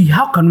and see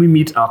how can we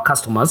meet our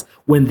customers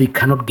when they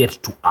cannot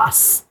get to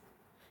us.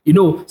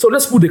 So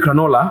let's put the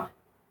granola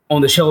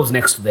on the shelves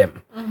next to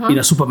them in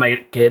a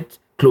supermarket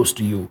close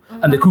to you.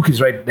 And the cookies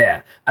right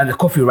there and the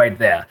coffee right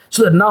there.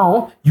 So that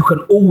now you can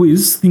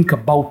always think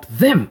about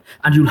them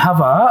and you'll have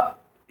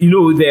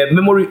the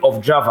memory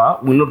of Java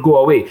will not go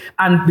away.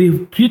 And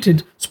they've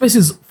created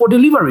spaces for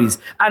deliveries.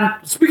 And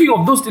speaking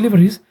of those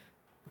deliveries,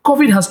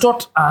 COVID has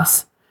taught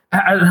us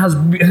and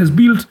has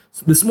built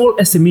the small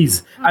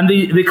SMEs. And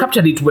they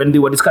captured it when they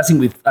were discussing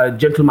with a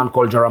gentleman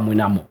called Joram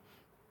Winamo.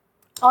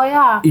 Oh,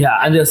 yeah. Yeah,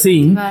 and they're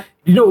saying,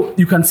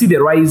 you can see the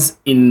rise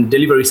in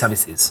delivery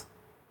services.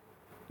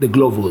 The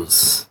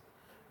Glovos,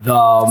 the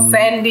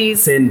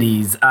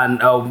Sendis,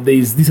 and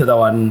there's this other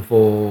one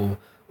for...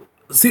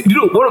 See,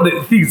 one of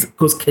the things,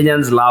 because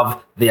Kenyans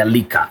love their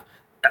liquor.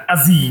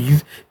 As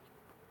if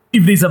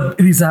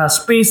there's a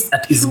space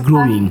that is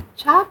growing.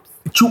 Chaps?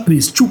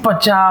 There's Chupa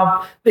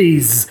Chap.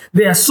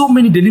 There are so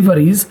many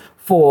deliveries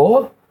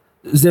for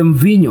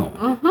Zemvinyo.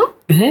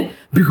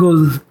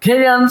 Because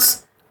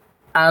Kenyans...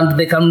 and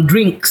they can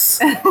drinks.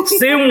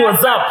 Same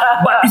what's up.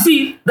 But you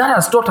see, that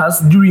has taught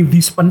us during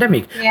this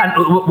pandemic. Yeah.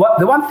 And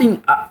the one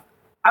thing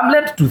I'm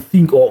led to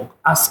think or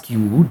ask you,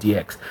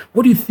 DX,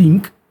 what do you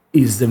think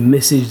is the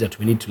message that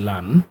we need to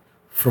learn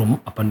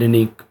from a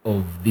pandemic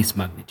of this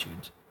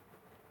magnitude?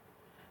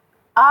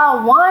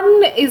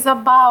 One is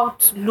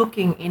about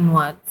looking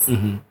inwards.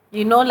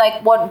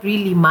 Like what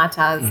really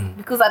matters.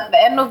 Because at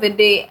the end of the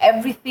day,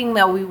 everything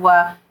that we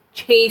were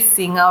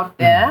chasing out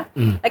there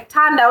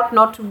turned out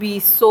not to be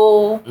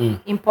so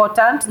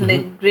important in the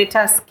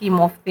greater scheme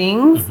of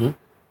things.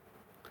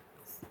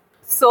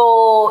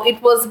 So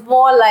it was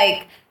more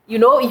like,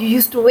 you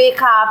used to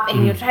wake up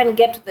and you're trying to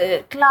get to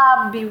the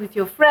club, be with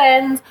your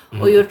friends,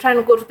 or you're trying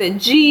to go to the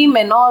gym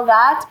and all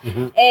that,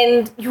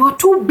 and you were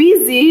too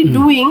busy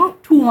doing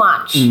too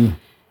much.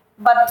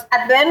 But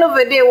at the end of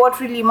the day, what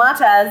really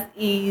matters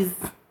is,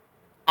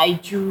 do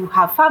you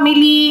have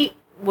family?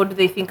 What do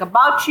they think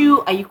about you?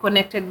 Are you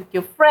connected with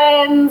your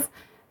friends?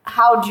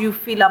 How do you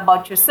feel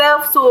about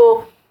yourself?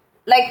 So,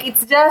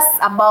 it's just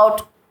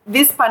about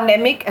this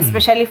pandemic,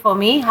 especially for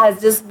me,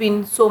 has just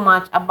been so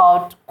much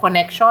about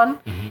connection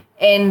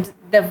and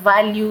the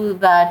value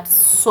that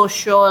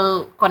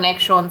social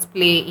connections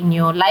play in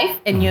your life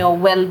and your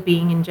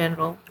well-being in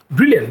general.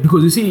 Brilliant,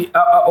 because you see,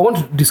 I want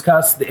to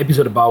discuss the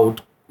episode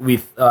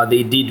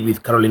they did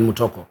with Caroline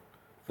Mutoko,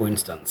 for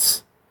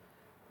instance.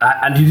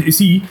 And you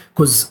see,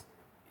 because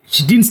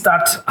she didn't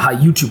start her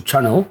YouTube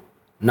channel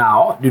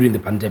now during the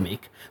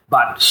pandemic,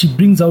 but she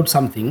brings out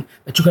something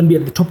that you can be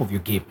at the top of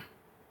your game.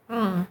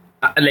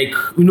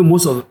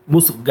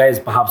 Most of guys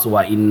perhaps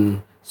were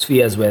in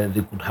spheres where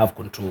they could have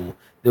control.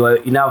 There were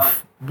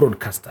enough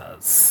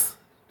broadcasters,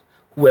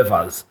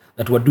 whoever's,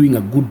 that were doing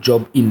a good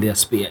job in their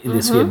sphere,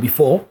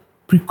 before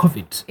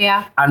pre-COVID.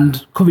 Yeah.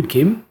 And COVID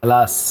came,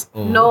 alas.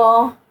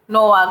 No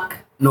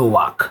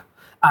work.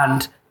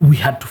 And we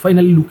had to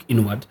finally look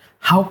inward.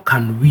 How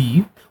can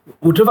we,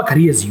 whatever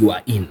careers you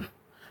are in,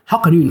 how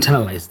can you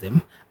internalize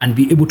them and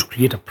be able to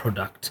create a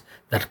product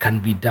that can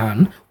be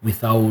done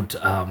without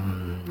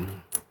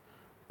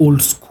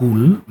old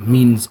school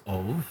means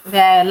of...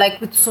 Yeah, like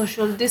with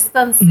social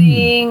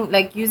distancing,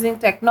 like using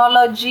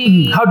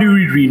technology. How do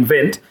we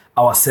reinvent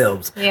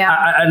ourselves?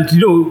 Yeah. And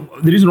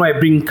the reason why I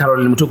bring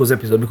Caroline Mutoko's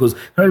episode, because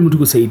Caroline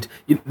Mutoko said,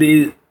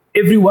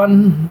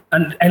 everyone,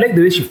 and I like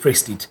the way she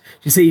phrased it.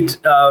 She said,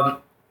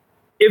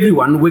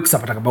 everyone wakes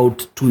up at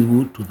about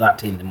 2 to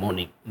 30 in the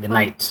morning, in the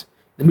night,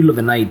 in the middle of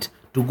the night,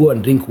 to go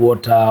and drink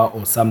water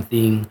or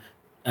something.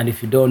 And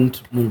if you don't,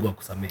 Mungu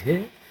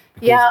akusamehe.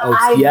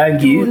 I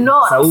do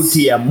not.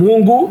 Sauti ya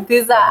Mungu.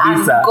 These are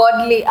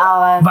ungodly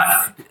hours.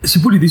 But she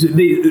put it this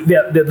way,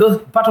 they're the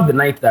part of the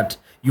night that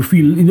you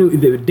feel,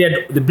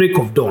 the break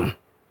of dawn.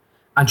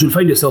 And you'll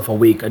find yourself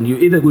awake and you're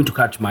either going to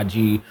catch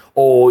Maji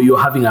or you're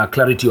having a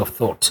clarity of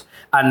thought.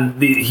 And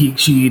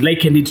she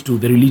likened it to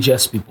the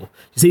religious people.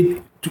 She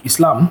said to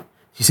Islam,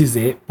 she says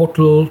the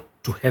portal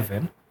to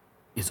heaven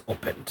is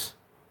opened.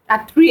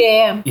 At 3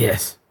 a.m.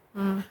 Yes.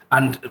 And,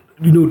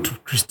 to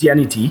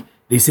Christianity,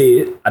 they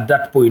say at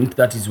that point,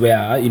 that is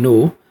where,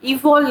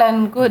 evil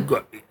and good,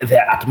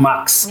 they're at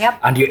max. Yep.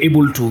 And you're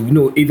able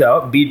to,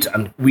 either beat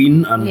and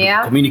win and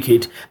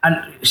communicate.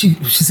 And she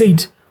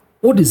said,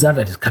 what is that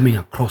is coming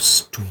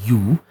across to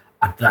you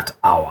at that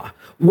hour?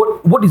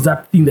 What is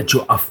that thing that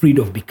you're afraid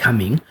of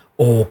becoming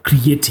or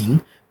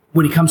creating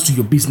when it comes to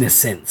your business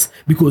sense?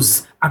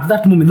 Because at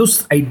that moment,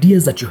 those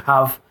ideas that you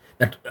have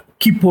that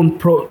keep on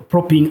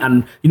propping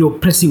and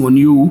pressing on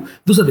you,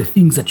 those are the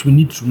things that you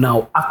need to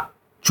now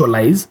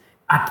actualize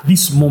at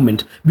this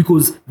moment,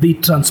 because they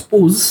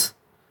transpose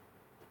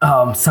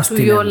sustenance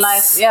to your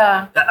life.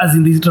 Yeah, as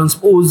in they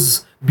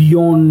transpose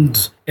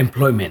beyond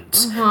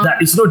employment.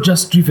 That it's not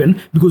just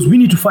driven, because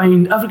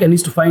Africa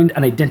needs to find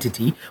an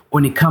identity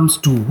when it comes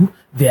to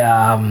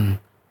their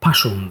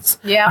passions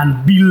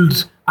and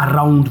build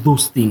around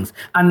those things.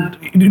 And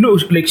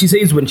like she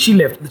says, when she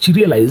left, she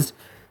realized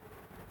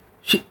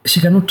she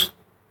cannot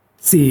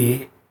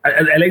say,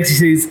 like she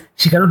says,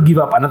 she cannot give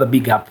up another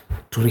big up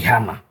to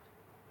Rihanna.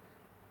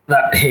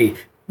 That, hey,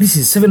 this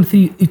is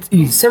 7:30. It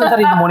is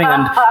 7:30 in the morning,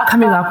 and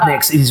coming up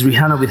next is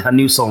Rihanna with her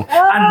new song.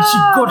 And she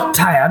got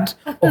tired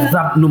of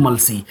that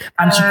normalcy,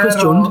 and she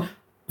questioned,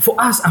 for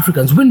us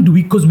Africans, when do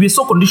we? Because we are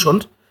so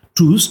conditioned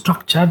to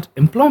structured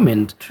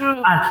employment.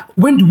 True. And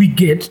when do we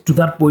get to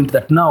that point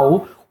that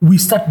now we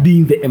start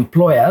being the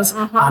employers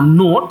and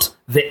not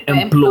the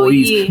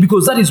employees? Employee.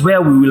 Because that is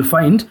where we will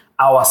find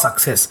our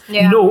success.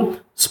 Yeah.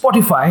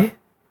 Spotify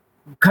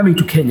coming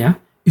to Kenya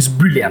is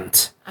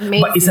brilliant.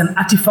 Amazing. But it's an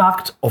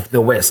artifact of the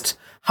West.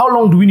 How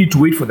long do we need to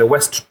wait for the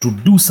West to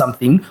do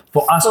something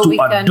for us to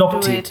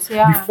adopt it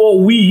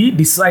before we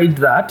decide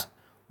that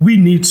we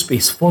need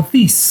space for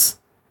this?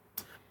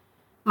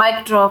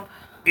 Mic drop.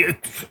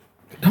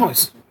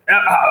 It's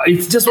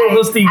just one of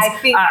those things. I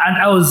think, and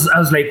I was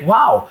like,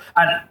 wow.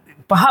 And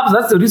perhaps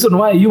that's the reason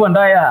why you and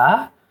I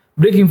are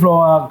breaking from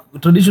our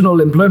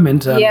traditional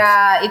employment. And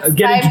it's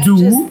getting time to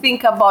just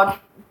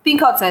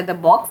think outside the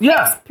box.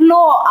 Yeah.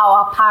 Explore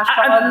our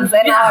passions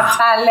and our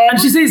talents. And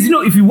she says,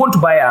 if you want to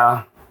buy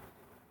a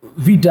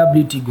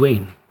VW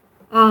Tiguan,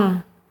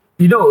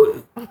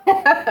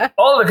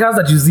 all the cars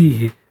that you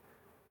see,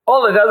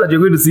 all the cars that you're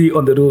going to see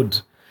on the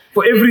road,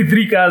 for every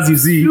 3 cars you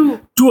see, 2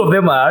 of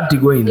them are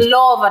Tiguan.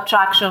 Law of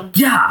attraction.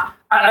 Yeah.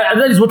 And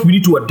that is what we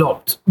need to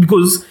adopt.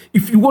 Because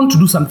if you want to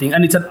do something,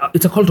 and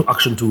it's a call to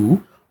action to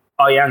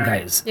our young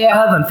guys,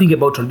 rather than think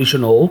about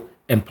traditional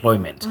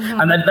employment.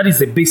 And that is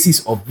the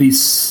basis of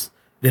this,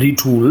 the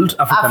retooled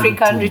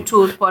African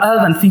Retooled podcast.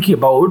 Rather than thinking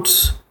about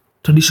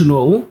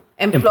traditional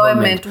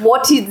employment.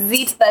 What is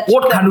it that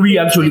what can we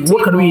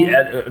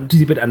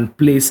anticipate and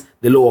place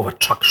the law of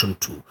attraction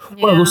to?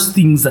 What are those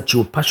things that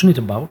you're passionate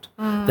about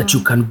that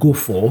you can go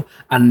for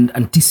and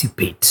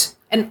anticipate?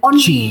 And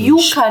only you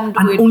can do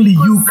and it. Only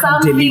you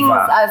can some deliver. Things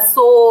are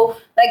so,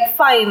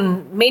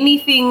 fine, many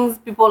things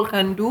people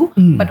can do,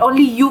 but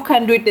only you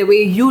can do it the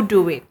way you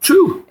do it.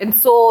 True. And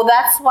so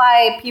that's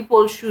why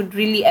people should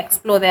really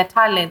explore their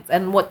talents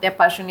and what they're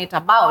passionate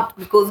about,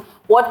 because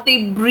what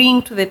they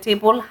bring to the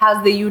table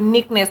has the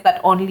uniqueness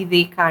that only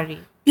they carry.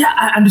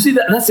 Yeah, and you see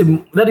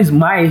that is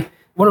my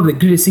one of the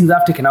greatest things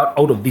I've taken out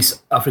of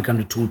this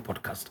African Retooled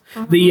podcast.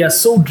 They are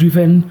so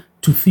driven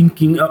to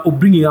thinking or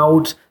bringing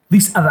out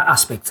these other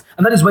aspects.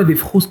 And that is why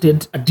they've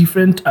hosted a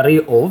different array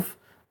of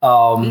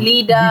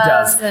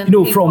leaders,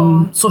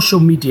 from social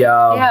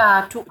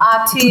media to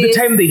artists. To the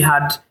time they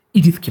had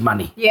Edith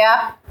Kimani.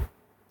 Yeah.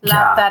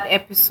 Loved that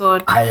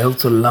episode. I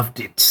also loved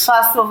it.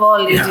 First of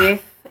all,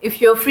 Edith, if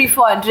you're free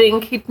for a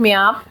drink, hit me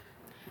up,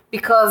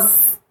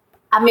 because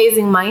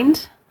amazing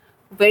mind,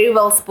 very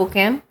well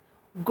spoken,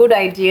 good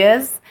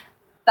ideas.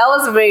 That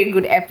was a very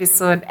good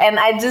episode, and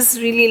I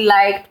just really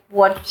liked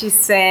what she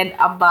said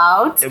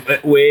about...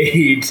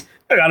 Wait,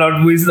 I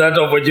cannot miss that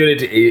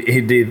opportunity.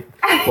 He did.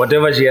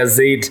 Whatever she has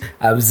said,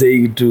 I'm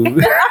saying too.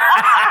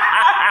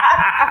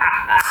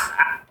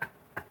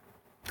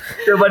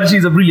 But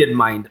she's a brilliant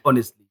mind,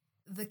 honestly.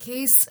 The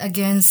case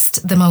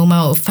against the Mau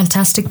Mau,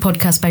 fantastic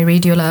podcast by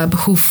Radiolab,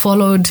 who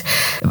followed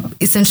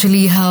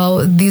essentially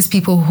how these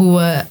people who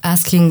were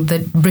asking the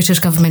British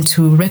government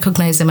to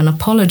recognize them and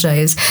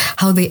apologize,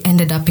 how they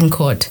ended up in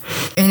court.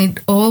 And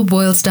it all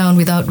boils down,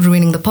 without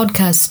ruining the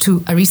podcast,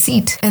 to a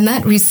receipt. And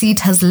that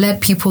receipt has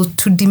led people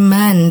to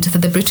demand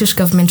that the British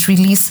government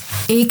release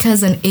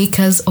acres and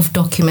acres of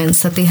documents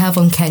that they have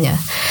on Kenya.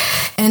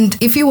 And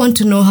if you want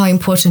to know how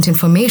important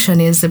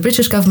information is, the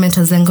British government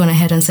has then gone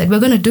ahead and said, we're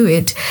going to do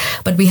it,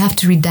 but we have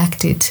to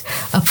redact it.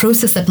 A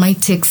process that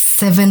might take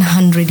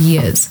 700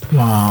 years.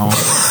 Wow.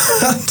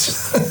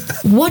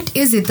 What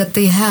is it that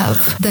they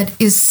have that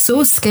is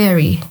so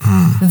scary?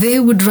 They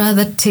would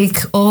rather take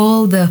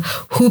all the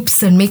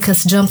hoops and make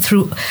us jump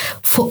through.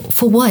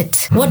 For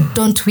what? What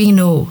don't we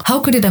know?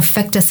 How could it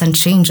affect us and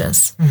change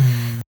us?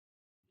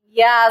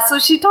 Yeah, so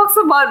she talks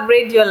about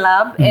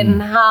Radiolab and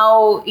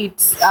how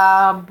it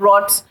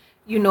brought,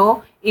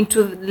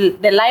 into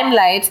the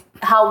limelight,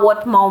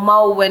 what Mau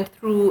Mau went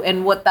through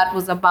and what that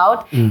was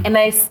about. And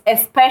I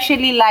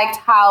especially liked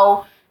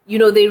how,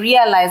 they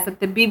realized that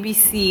the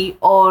BBC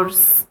or,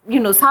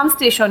 some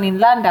station in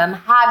London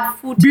had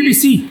footage.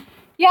 BBC?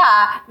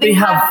 Yeah, they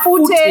had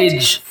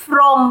footage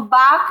from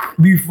back...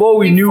 Before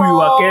we knew we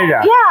were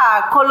Kenya.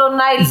 Yeah,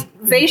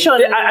 colonization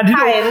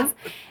times.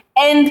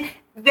 And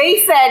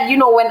they said,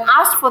 when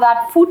asked for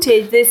that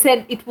footage, they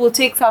said it will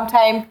take some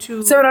time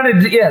to...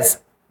 700 years.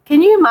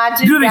 Can you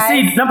imagine, they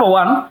said, number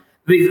one,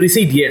 they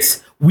said,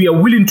 yes, we are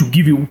willing to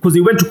give you, because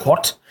they went to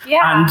court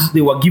and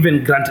they were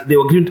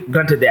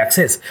granted the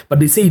access. But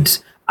they said,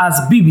 as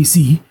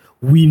BBC,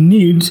 we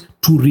need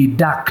to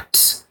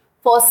redact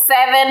for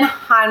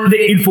 700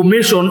 the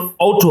information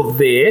out of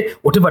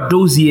whatever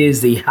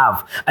dossiers they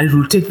have. And it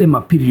will take them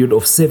a period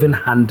of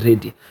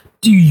 700.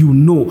 Do you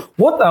know?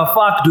 What the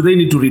fuck do they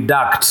need to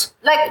redact?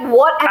 Like,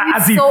 what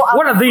are you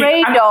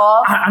afraid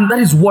of? And that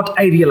is what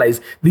I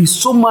realized. There's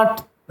so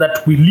much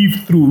that we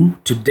live through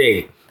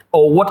today,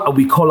 or what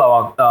we call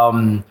our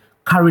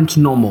current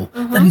normal.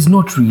 That is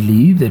not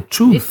really the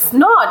truth. It's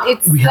not.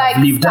 It's we like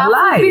have lived a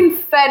lie. Been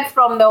fed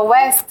from the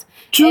West.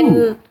 True.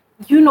 And,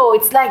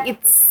 it's like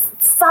it's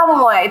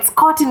somewhere. It's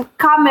caught in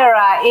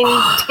camera, in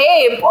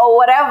tape or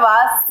whatever,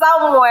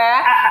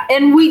 somewhere.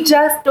 And we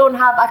just don't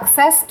have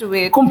access to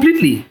it.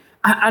 Completely.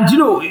 And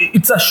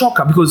it's a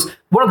shocker, because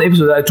one of the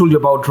episodes I told you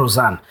about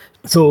Roseanne.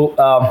 So,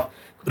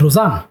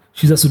 Roseanne,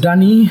 she's a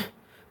Sudani,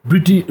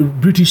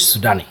 British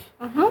Sudani.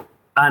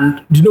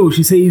 And,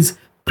 she says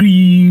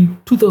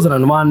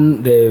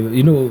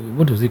pre-2001,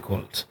 what was it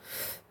called?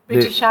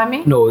 British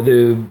Army? No,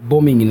 the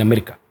bombing in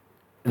America.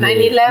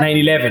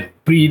 9/11.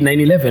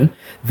 Pre-9/11,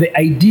 the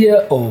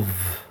idea of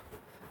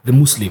the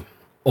Muslim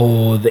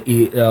or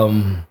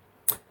the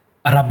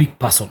Arabic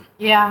person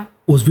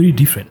was very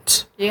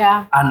different.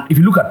 Yeah. And if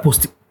you look at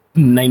post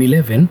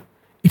 9/11,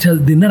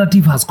 the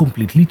narrative has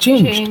completely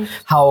changed.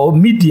 How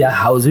media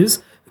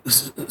houses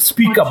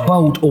speak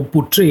about or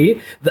portray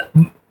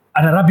an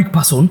Arabic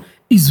person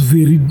is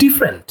very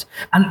different.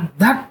 And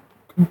that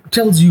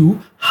tells you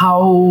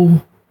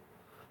how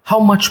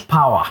much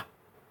power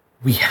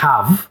we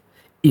have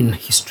in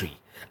history.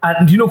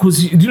 And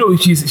because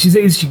she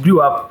says she grew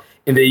up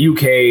in the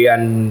UK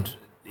and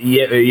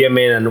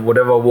Yemen and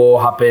whatever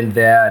war happened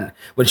there, and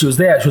when she was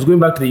there, she went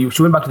back to the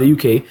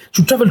UK.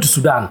 She would travel to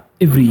Sudan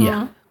every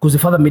year because the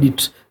father made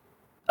it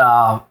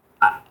a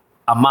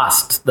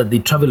must that they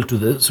travel to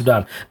the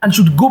Sudan, and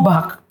should go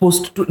back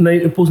post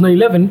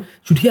 9/11.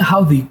 Should hear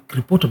how they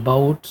report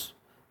about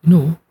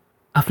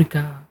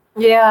Africa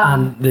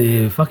and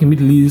the fucking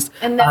Middle East,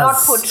 and they're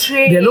not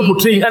portraying.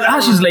 And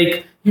how she's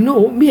like,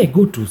 me, I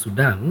go to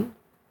Sudan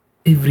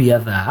every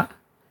other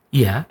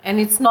year, and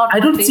it's not. I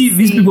don't see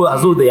these people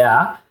as though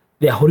they're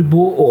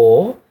horrible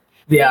or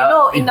they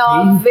are. In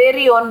our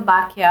very own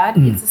backyard,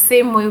 it's the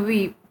same way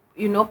we,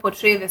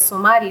 portray the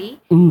Somali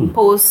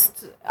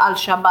post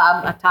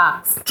Al-Shabaab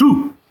attacks.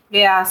 True.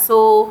 Yeah,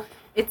 so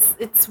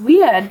it's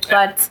weird,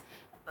 but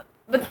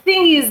the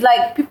thing is,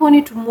 like, people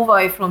need to move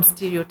away from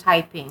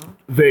stereotyping.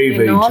 Very,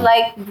 very true.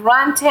 Like,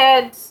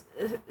 granted,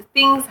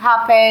 things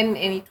happen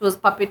and it was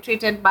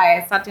perpetrated by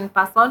a certain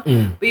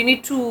person, but you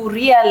need to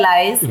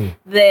realize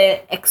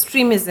the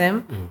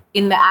extremism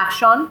in the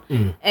action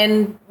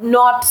and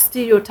not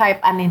stereotype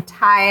an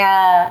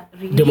entire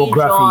religion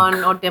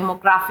or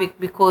demographic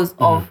because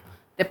of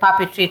the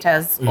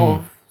perpetrators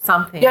of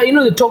something. Yeah,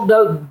 the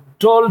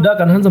tall, dark,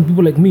 and handsome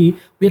people like me,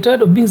 we are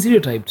tired of being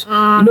stereotyped.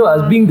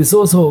 As being the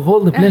source of all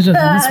the pleasures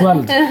in this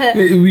world.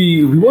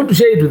 We want to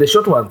share it with the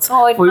short ones.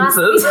 Oh, it must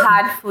be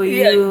hard for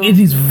you. Yeah, it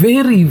is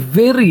very,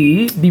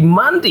 very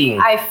demanding.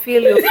 I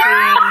feel your pain.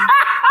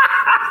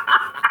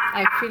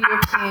 I feel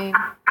your pain.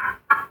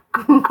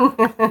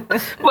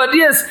 But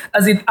yes,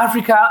 as in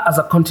Africa, as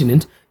a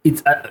continent,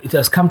 it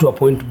has come to a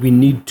point we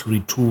need to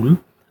retool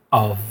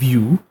our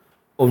view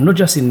of not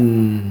just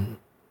in...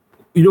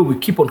 we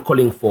keep on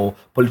calling for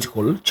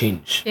political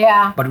change.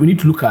 Yeah. But we need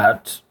to look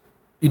at,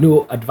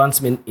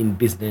 advancement in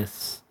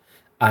business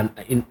and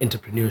in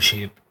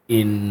entrepreneurship,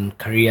 in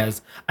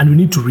careers. And we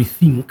need to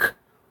rethink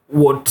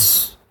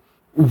what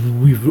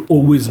we've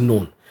always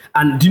known.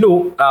 And,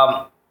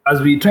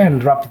 as we try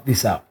and wrap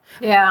this up,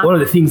 one of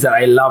the things that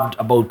I loved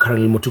about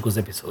Colonel Motuko's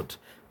episode,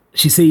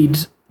 she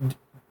said,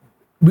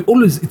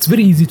 it's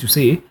very easy to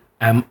say,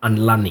 I'm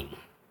unlearning.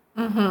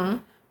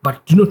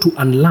 But, to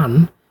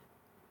unlearn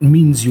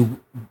means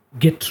you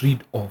get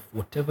rid of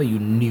whatever you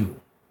knew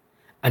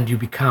and you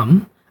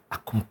become a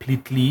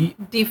completely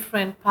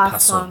different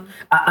person.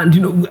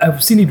 And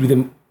I've seen it with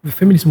the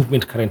feminist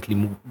movement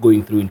currently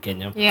going through in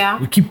Kenya. Yeah.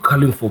 We keep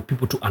calling for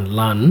people to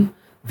unlearn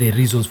the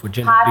reasons for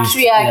gender-based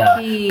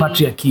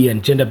patriarchy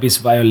and gender-based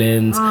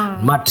violence,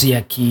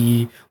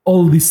 matriarchy,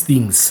 all these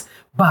things.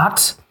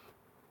 But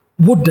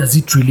what does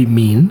it really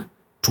mean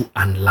to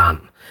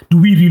unlearn? Do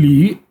we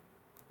really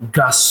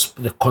grasp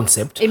the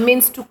concept? It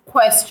means to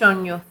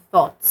question your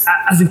thoughts.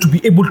 As in to be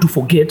able to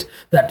forget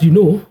that,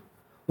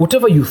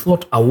 whatever you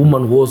thought a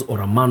woman was or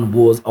a man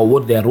was or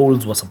what their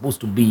roles were supposed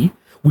to be,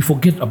 we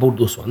forget about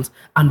those ones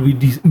and we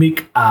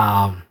make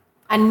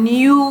a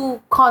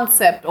new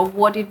concept of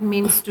what it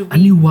means to be a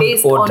new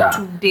based order, on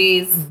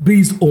today's...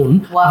 Based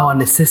on our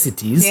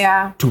necessities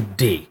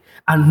today.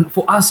 And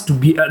for us to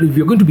be, if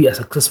you're going to be a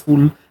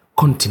successful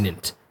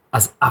continent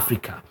as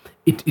Africa,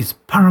 it is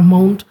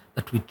paramount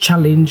that we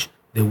challenge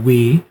the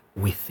way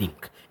we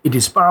think. It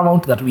is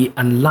paramount that we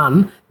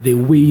unlearn the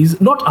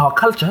ways, not our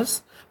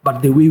cultures,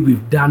 but the way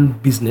we've done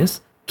business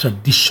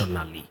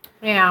traditionally.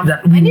 Yeah.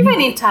 And even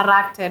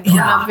interacted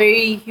on a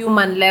very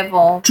human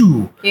level.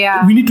 True.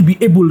 Yeah. We need to be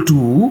able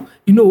to,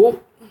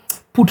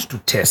 put to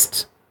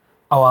test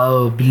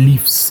our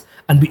beliefs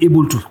and be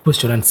able to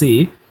question and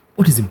say,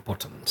 what is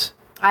important?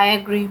 I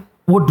agree.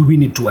 What do we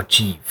need to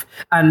achieve?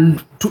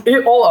 And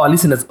to all our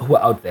listeners who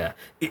are out there,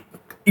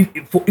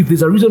 if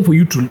there's a reason for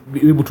you to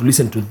be able to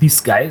listen to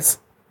these guys,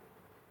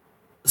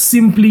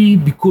 simply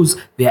because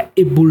they are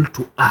able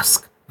to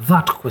ask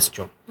that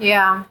question.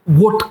 Yeah.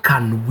 What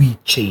can we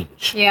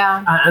change?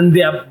 Yeah. And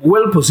they are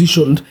well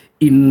positioned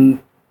in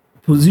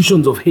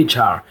positions of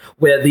HR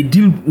where they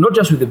deal not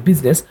just with the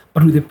business,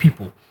 but with the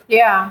people.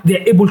 Yeah.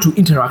 They're able to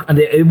interact and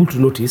they're able to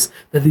notice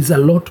that there's a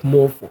lot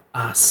more for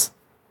us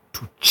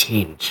to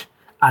change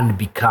and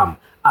become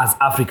as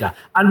Africa.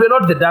 And we're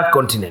not the dark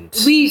continent.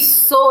 We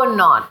so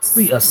not.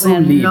 We are so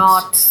lit.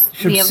 Not.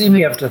 You should see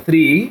me after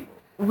 3.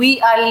 We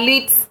are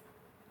lit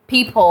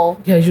people.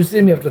 Yeah, you should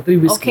see me after 3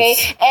 whiskeys. Okay.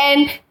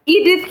 And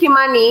Edith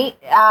Kimani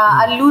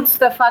alludes to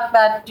the fact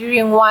that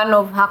during one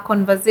of her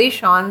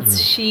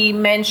conversations, she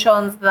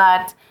mentions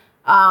that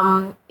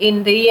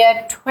in the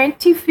year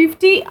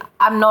 2050,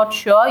 I'm not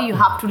sure, you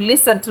have to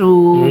listen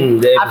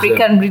to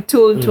African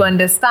Retool to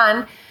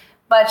understand.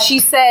 But she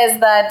says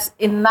that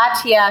in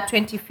that year,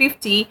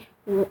 2050,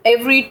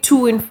 every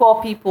 2 in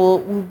 4 people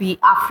will be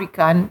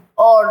African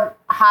or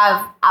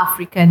have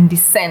African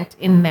descent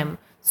in them.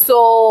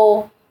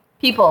 So,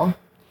 people,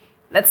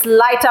 let's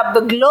light up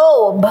the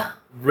globe.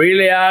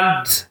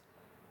 Brilliant.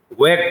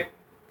 Well,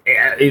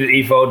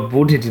 if I would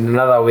put it in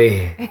another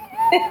way,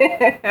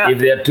 if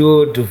there are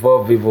 2 to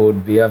 4 people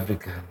would be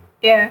African.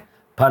 Yeah.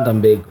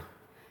 Pandambego.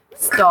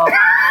 Stop.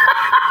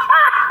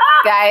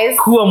 Guys.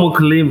 Kuwa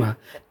mukulima.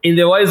 In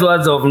the wise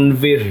words of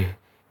Nviri,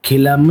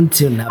 kila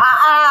mtu na...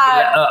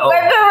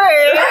 Wait.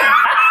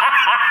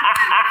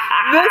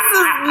 This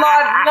is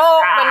not,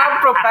 no, we're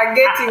not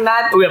propagating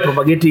that. We are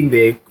propagating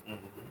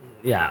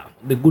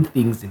the good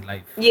things in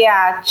life.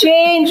 Yeah,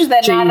 change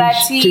the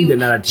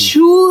narrative.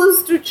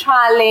 Choose to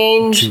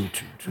challenge.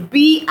 True.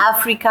 Be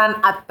African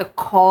at the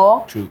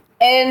core. True.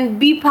 And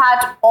be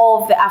part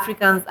of the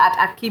Africans that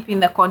are keeping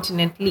the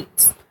continent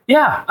lit.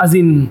 Yeah, as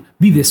in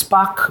be the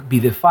spark, be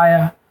the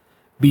fire,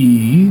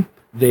 be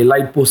the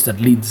light post that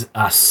leads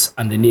us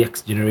and the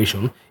next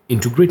generation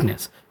into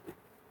greatness.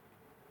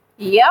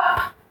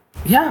 Yep.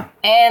 Yeah.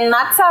 And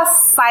that's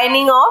us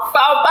signing off.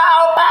 Bow,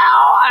 bow,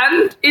 bow.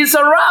 And it's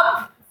a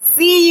wrap.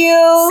 See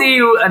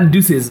you and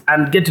deuces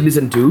and get to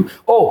listen to.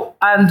 Oh,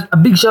 and a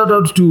big shout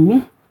out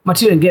to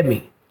Matilda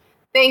Ngemi.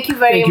 Thank you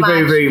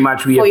very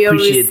much. We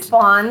appreciate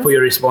for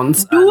your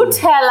response. Do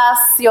tell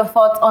us your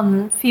thoughts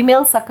on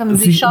female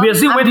circumcision. We are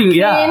still waiting,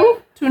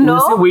 to to know.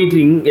 We're still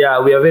waiting. Yeah,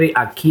 we are very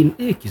keen.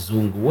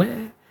 Kizungu,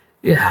 where?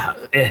 Yeah,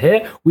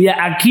 we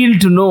are keen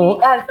to know.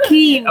 We are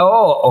keen.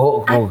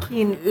 Oh.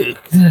 Keen.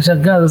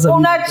 Unachoma.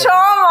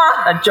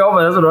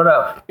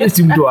 That's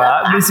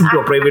what missing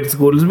to private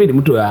schools. Police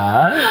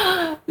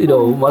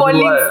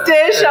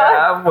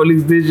station.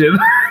 Police station.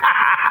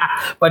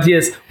 But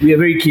yes, we are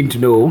very keen to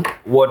know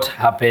what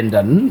happened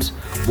and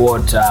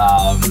what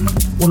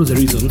was the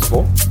reasons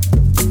for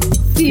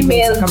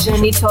female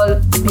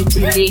genital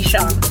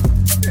mutilation.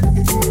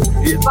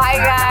 Bye,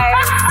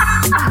 guys.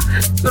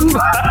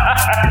 Goodbye.